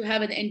plan to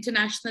have an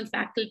international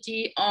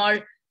faculty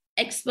or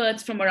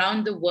experts from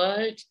around the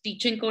world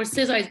teaching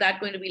courses, or is that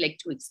going to be like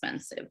too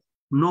expensive?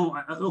 No,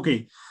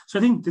 okay. So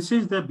I think this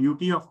is the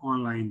beauty of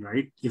online,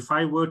 right? If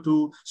I were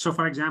to, so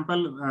for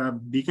example,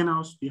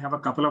 Beaconhouse, we have a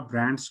couple of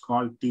brands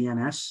called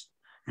TNS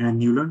and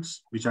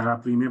Newlands, which are our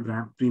premium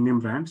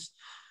brands.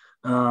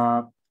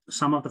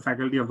 Some of the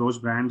faculty of those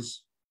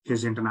brands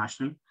is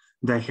international.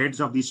 The heads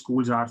of these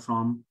schools are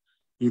from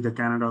either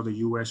Canada or the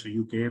US or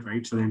UK,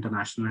 right? So they're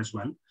international as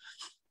well.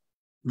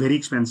 Very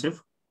expensive,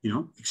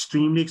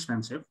 extremely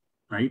expensive,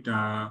 right?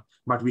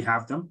 But we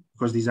have them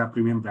because these are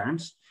premium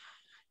brands.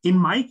 In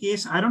my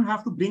case, I don't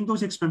have to bring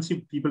those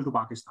expensive people to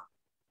Pakistan.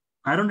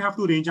 I don't have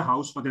to arrange a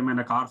house for them and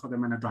a car for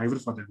them and a driver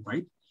for them,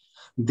 right?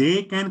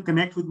 They can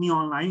connect with me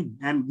online.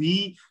 And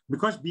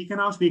because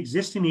Beaconhouse, we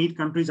exist in 8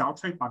 countries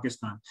outside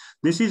Pakistan.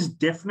 This is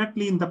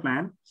definitely in the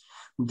plan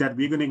that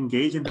we're going to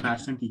engage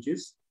international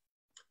teachers.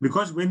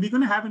 Because when we're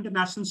going to have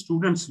international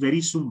students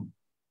very soon,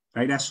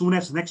 right? As soon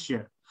as next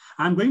year,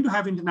 I'm going to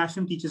have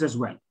international teachers as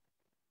well.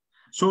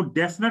 So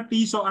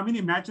definitely,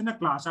 imagine a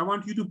class. I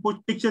want you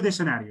to picture this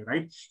scenario,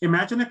 right?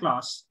 Imagine a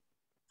class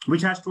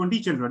which has 20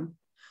 children.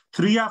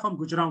 3 are from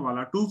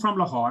Gujranwala, 2 from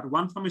Lahore,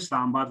 1 from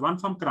Islamabad, 1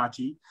 from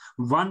Karachi,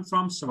 1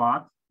 from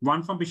Swat,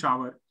 1 from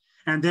Peshawar,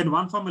 and then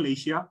 1 from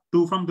Malaysia,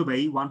 2 from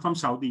Dubai, 1 from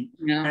Saudi.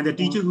 And the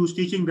teacher who's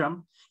teaching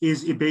them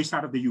is based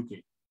out of the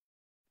UK.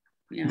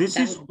 This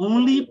is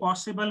only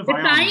possible via...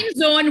 The time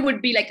zone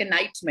would be like a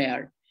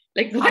nightmare.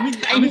 Like what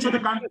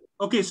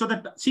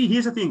see,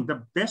 here's the thing.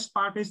 The best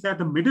part is that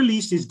the Middle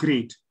East is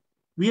great.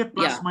 We have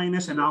plus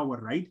minus an hour,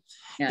 right?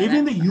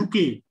 Even the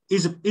UK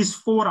is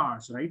 4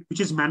 hours, right? Which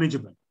is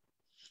manageable.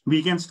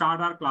 We can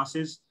start our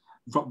classes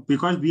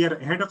because we are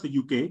ahead of the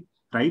UK,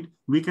 right?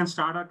 We can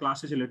start our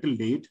classes a little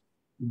late.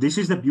 This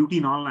is the beauty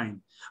in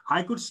online.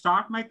 I could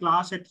start my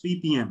class at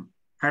 3 p.m.,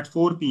 at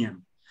 4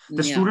 p.m.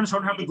 The students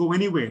don't have to go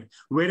anywhere.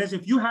 Whereas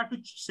if you had to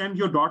send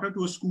your daughter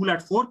to a school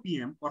at 4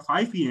 p.m. or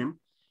 5 p.m.,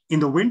 in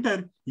the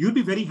winter, you'd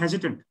be very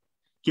hesitant.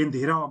 कि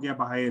अंधेरा हो गया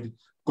बाहर,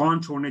 कौन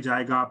छोड़ने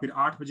जाएगा, फिर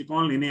 8 बजे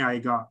कौन लेने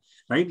आएगा,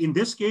 right? In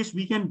this case,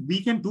 we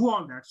can do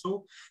all that.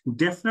 So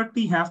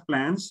definitely have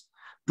plans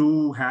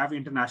to have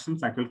international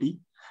faculty,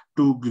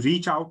 to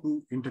reach out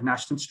to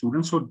international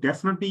students. So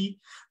definitely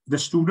the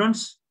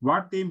students,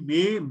 what they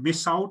may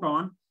miss out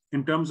on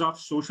in terms of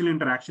social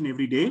interaction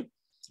every day,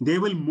 they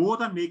will more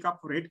than make up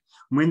for it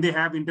when they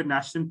have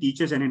international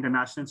teachers and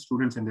international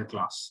students in their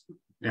class.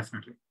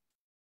 Definitely.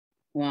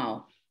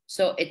 Wow.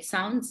 So it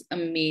sounds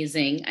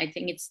amazing. I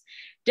think it's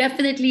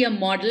definitely a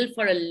model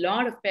for a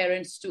lot of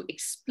parents to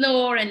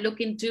explore and look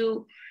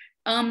into.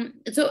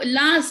 So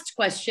last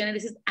question, and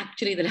this is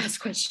actually the last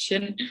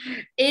question,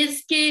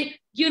 is,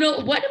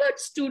 what about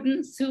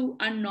students who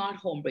are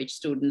not Homebridge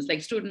students,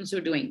 like students who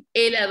are doing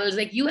A levels?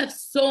 Like, you have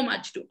so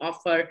much to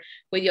offer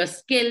with your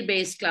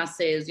skill-based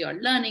classes, your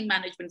learning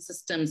management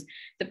systems,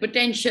 the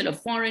potential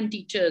of foreign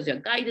teachers,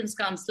 your guidance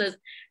counselors.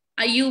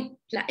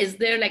 Is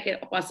there like a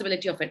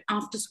possibility of an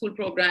after-school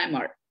program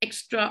or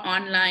extra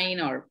online,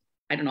 or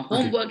I don't know,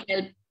 homework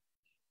help,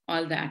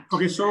 all that?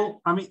 Okay,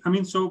 so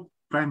so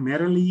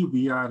primarily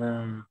we are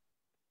a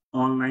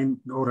online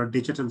or a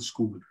digital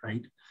school,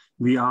 right?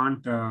 We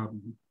aren't a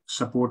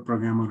support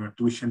program or a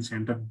tuition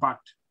center. But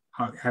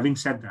having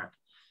said that,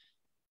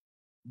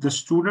 the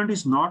student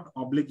is not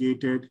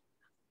obligated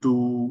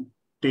to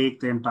take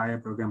the entire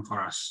program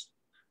for us.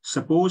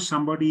 Suppose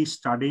somebody is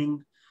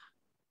studying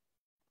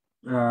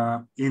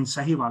in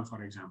Sahiwal,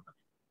 for example,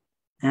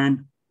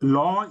 and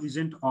law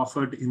isn't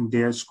offered in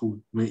their school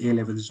where A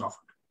level is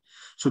offered.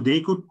 So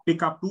they could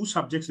pick up 2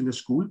 subjects in the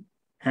school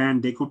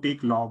and they could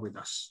take law with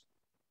us.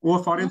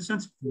 Or for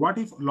instance, what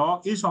if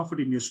law is offered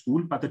in your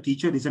school, but the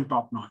teacher isn't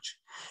top notch?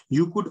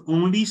 You could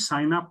only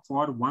sign up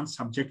for 1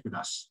 subject with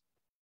us.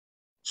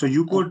 So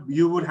you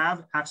would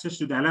have access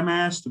to the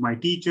LMS, to my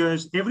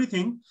teachers,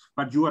 everything,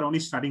 but you are only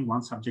studying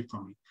 1 subject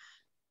from me.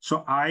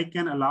 So I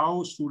can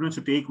allow students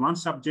to take 1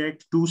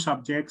 subject, 2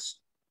 subjects,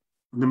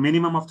 the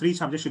minimum of 3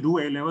 subjects to do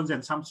A levels,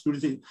 and some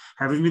students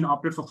have even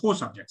opted for 4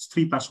 subjects,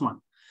 3+1.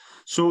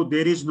 So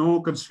there is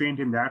no constraint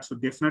in that. So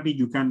definitely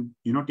you can,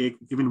 take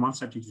even 1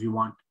 subject if you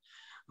want.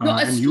 No,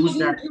 a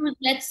student who's,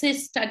 let's say,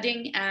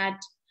 studying at,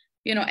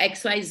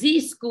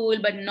 XYZ school,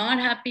 but not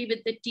happy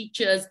with the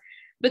teachers,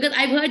 because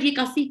I've heard ये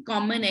काफी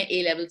common है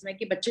A levels में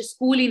कि बच्चे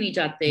school ही नहीं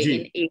जाते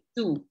in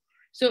A2.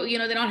 So,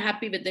 they're not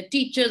happy with the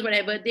teachers,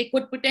 whatever. They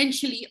could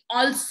potentially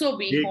also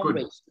be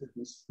Homebridge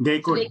students. They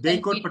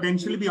could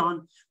potentially be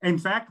on. In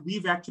fact,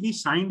 we've actually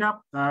signed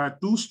up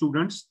 2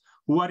 students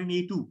who are in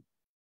A2,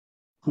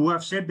 who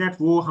have said that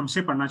वो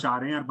हमसे पढ़ना चाह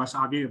रहे हैं और बस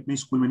आगे अपने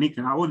स्कूल में नहीं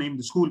करना, वो name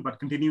the school but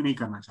continue नहीं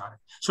करना चाह रहे.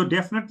 So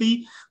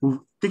definitely,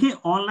 देखिए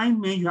online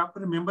में you have to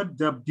remember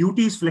the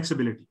beauty is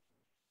flexibility.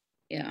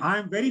 Yeah, I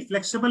am very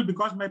flexible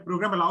because my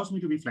program allows me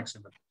to be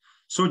flexible.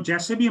 So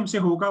जैसे भी हमसे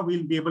होगा,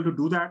 we'll be able to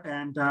do that,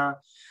 and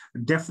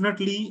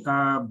definitely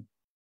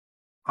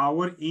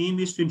our aim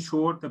is to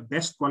ensure the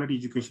best quality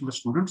education for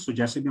students. So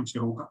जैसे भी हमसे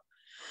होगा.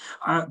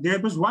 There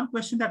was one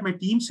question that my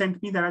team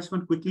sent me that I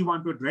just quickly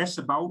want to address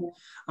about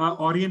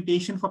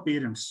orientation for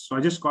parents. So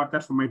I just got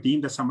that from my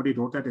team, that somebody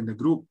wrote that in the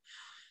group.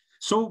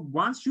 So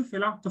once you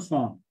fill out the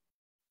form,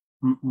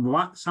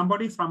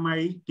 somebody from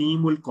my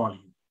team will call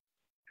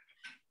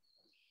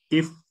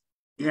you.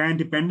 And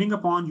depending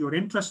upon your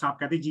interest, आप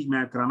कहते जी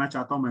मैं कराना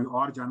चाहता हूँ, मैं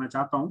और जाना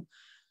चाहता हूँ,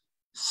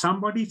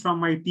 somebody from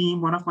my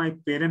team, one of my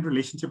parent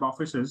relationship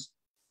officers,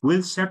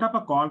 will set up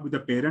a call with the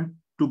parent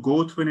to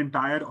go through an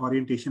entire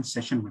orientation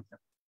session with them,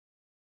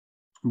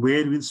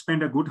 where we'll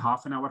spend a good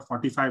half an hour,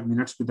 45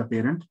 minutes with the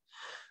parent,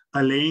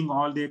 allaying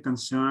all their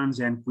concerns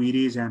and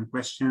queries and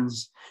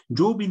questions,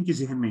 जो भी इनकी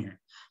ज़हन में है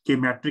कि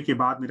matric के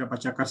बाद मेरा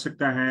बच्चा कर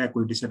सकता है,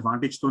 कोई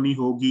डिसएडवांटेज तो नहीं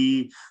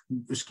होगी,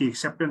 उसकी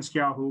एक्सेप्टेंस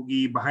क्या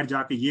होगी, बाहर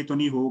जाके ये तो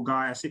नहीं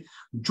होगा, ऐसे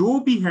जो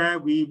भी है,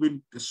 we will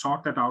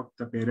sort that out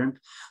the parent.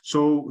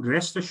 So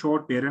rest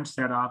assured parents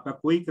that आपका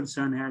कोई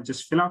concern है,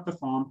 just fill out the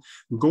form,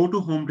 go to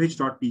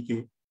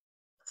homebridge.pk,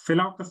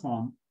 fill out the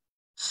form.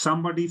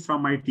 Somebody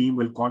from my team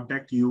will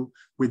contact you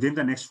within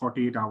the next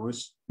 48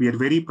 hours. We are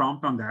very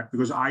prompt on that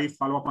because I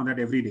follow up on that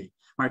every day.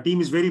 My team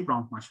is very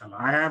prompt, mashallah.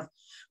 I have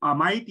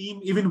my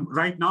team, even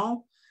right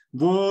now,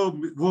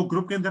 वो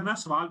group के अंदर ना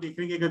सवाल देख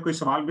रहे हैं कि अगर कोई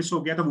सवाल मिस हो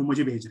गया तो वो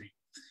मुझे भेज रहे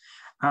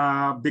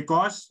हैं.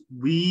 Because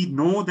we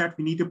know that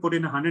we need to put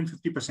in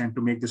 150%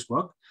 to make this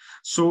work.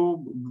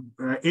 So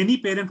any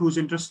parent who's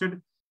interested,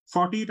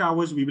 48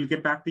 hours, we will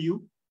get back to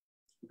you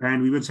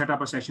and we will set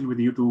up a session with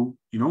you to,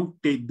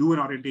 do an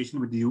orientation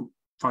with you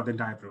for the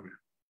entire program.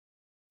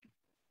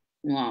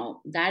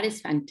 Wow, that is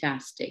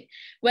fantastic.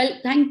 Well,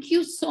 thank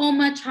you so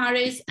much,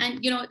 Haris.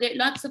 And, there are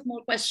lots of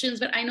more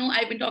questions, but I know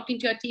I've been talking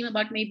to your team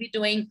about maybe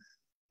doing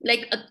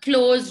like a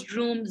closed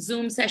room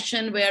Zoom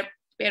session where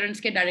parents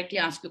can directly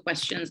ask you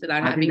questions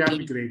without having me. I think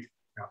that'd be great.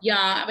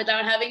 Yeah,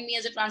 without having me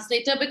as a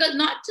translator, because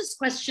not just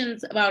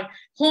questions about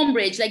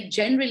Homebridge, like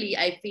generally,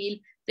 I feel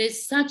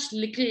there's such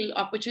little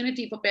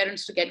opportunity for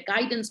parents to get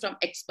guidance from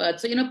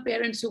experts. So,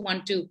 parents who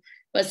want to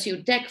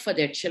pursue tech for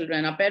their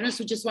children, or parents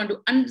who just want to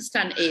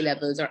understand A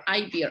levels or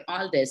IB or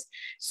all this.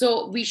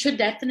 So we should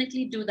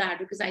definitely do that,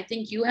 because I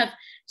think you have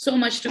so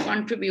much to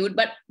contribute.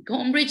 But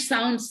Homebridge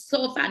sounds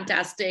so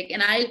fantastic,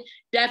 and I'll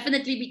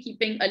definitely be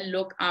keeping a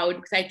lookout,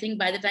 because I think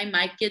by the time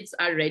my kids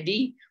are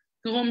ready,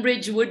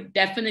 Homebridge would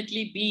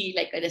definitely be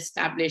like an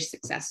established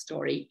success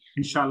story.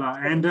 Inshallah.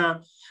 And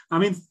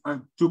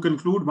to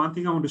conclude, one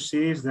thing I want to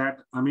say is that,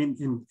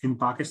 in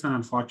Pakistan,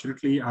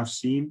 unfortunately, I've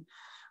seen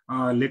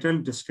little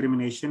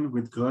discrimination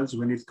with girls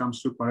when it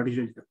comes to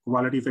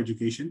quality of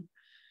education.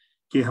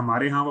 कि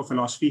हमारे यहाँ वो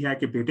philosophy है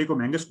कि बेटे को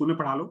महंगे school में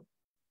पढ़ा लो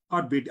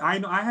और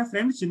I have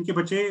friends जिनके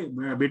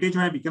बेटे जो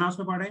है Beaconhouse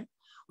में पढ़ रहे हैं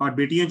और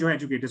बेटियां जो है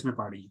एजुकेटर्स में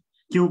पढ़ रही हैं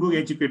क्योंकि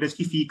एजुकेटर्स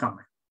की फी कम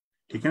है,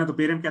 ठीक है ना. तो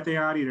पेरेंट कहते हैं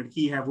यार ये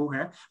लड़की है वो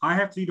है. I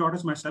have 3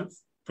 daughters myself,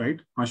 right?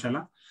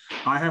 Mashallah.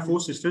 I have 4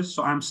 sisters,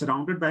 so I'm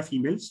surrounded by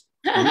females.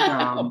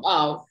 Right?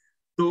 Wow.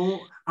 So,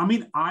 I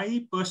mean,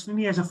 I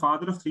personally, as a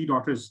father of 3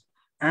 daughters,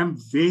 am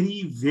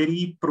very,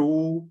 very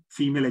pro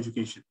female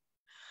education.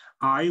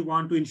 I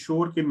want to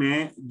ensure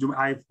that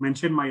I've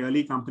mentioned my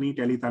early company,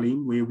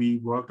 Teletalim, where we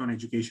worked on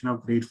education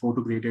of grade 4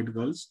 to grade 8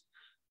 girls.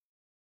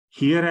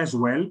 Here as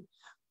well,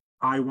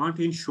 I want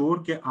to ensure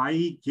that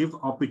I give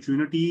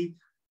opportunity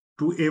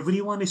to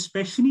everyone,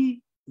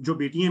 especially जो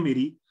बेटी हैं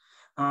मेरी,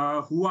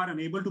 who are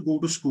unable to go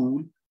to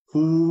school,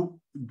 who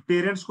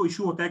parents को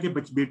issue होता है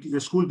कि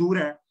school दूर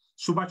है,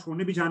 सुबह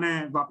छोड़ने भी जाना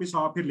है, वापस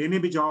आओ, फिर लेने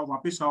भी जाओ,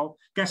 वापस आओ,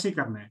 कैसे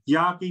करना है.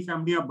 या कई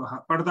फैमिलियां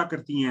पर्दा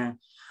करती हैं,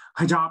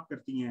 हिजाब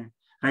करती हैं,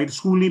 right?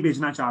 स्कूल नहीं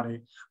भेजना चाह रहे.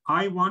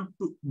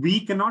 We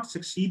cannot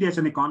succeed as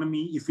an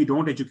economy if we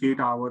don't educate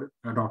our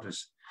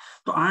daughters.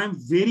 So I am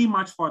very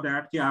much for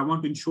that. I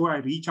want to ensure I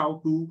reach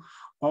out to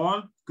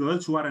all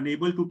girls who are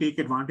unable to take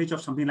advantage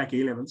of something like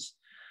A levels,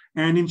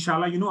 and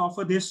inshallah,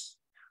 offer this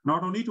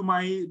not only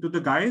to the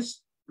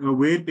guys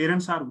where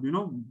parents are,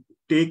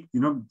 take,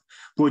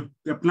 वो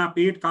अपना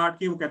पेट काट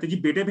के वो कहते हैं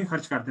जी बेटे पे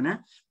खर्च कर देना है,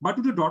 but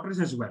to the daughters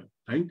as well,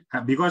 right?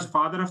 Because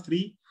father of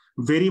 3,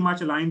 very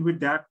much aligned with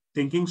that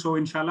thinking. So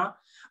inshallah,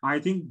 I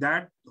think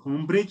that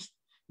Homebridge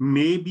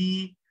may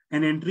be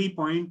an entry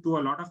point to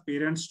a lot of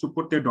parents to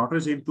put their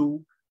daughters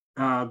into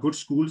good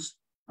schools,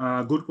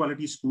 good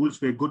quality schools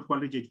where good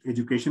quality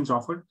education is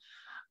offered.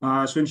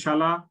 So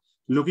inshallah,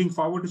 looking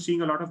forward to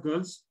seeing a lot of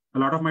girls, a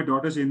lot of my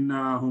daughters in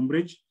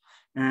Homebridge,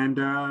 and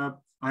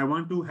I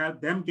want to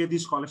help them get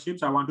these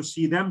scholarships. I want to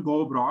see them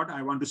go abroad.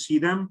 I want to see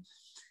them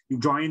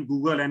join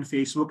Google and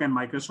Facebook and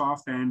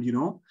Microsoft and,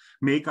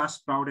 make us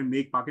proud and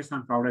make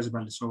Pakistan proud as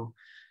well. So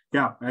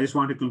yeah, I just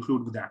want to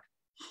conclude with that.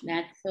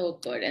 That's so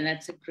good. And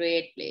that's a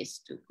great place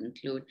to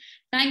conclude.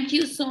 Thank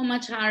you so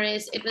much,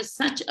 Haris. It was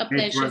such a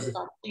pleasure to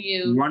talk to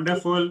you.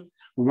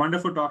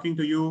 Wonderful talking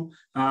to you.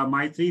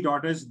 My 3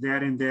 daughters,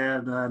 they're in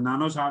their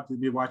Nano's heart. They'll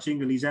be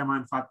watching Eliza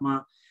and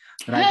Fatma.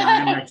 Right, I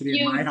am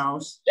actually in my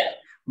house.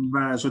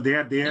 So they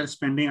are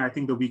spending, I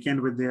think, the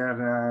weekend with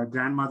their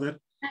grandmother.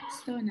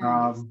 That's so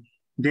nice.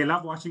 They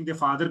love watching their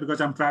father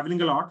because I'm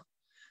traveling a lot.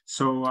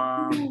 So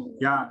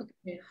yeah.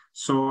 Okay.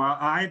 So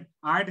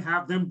I'd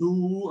have them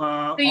do.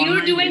 So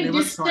you're doing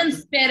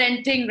distance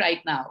parenting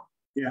right now.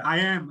 Yeah, I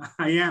am.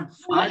 I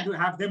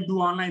have them do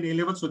online A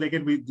level so they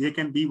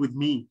can be with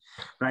me,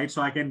 right?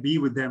 So I can be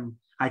with them.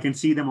 I can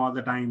see them all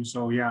the time.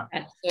 So yeah.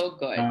 That's so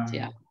good.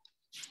 Yeah.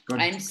 Good.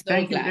 I'm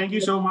so glad. Thank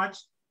you so much.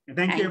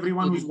 Thank you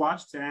everyone who's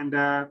watched, and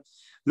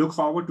look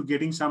forward to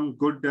getting some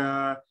good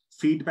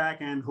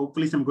feedback and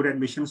hopefully some good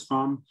admissions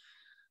from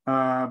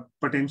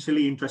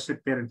potentially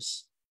interested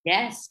parents.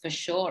 Yes, for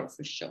sure.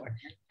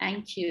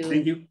 Thank you.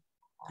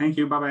 Thank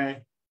you.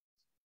 Bye-bye.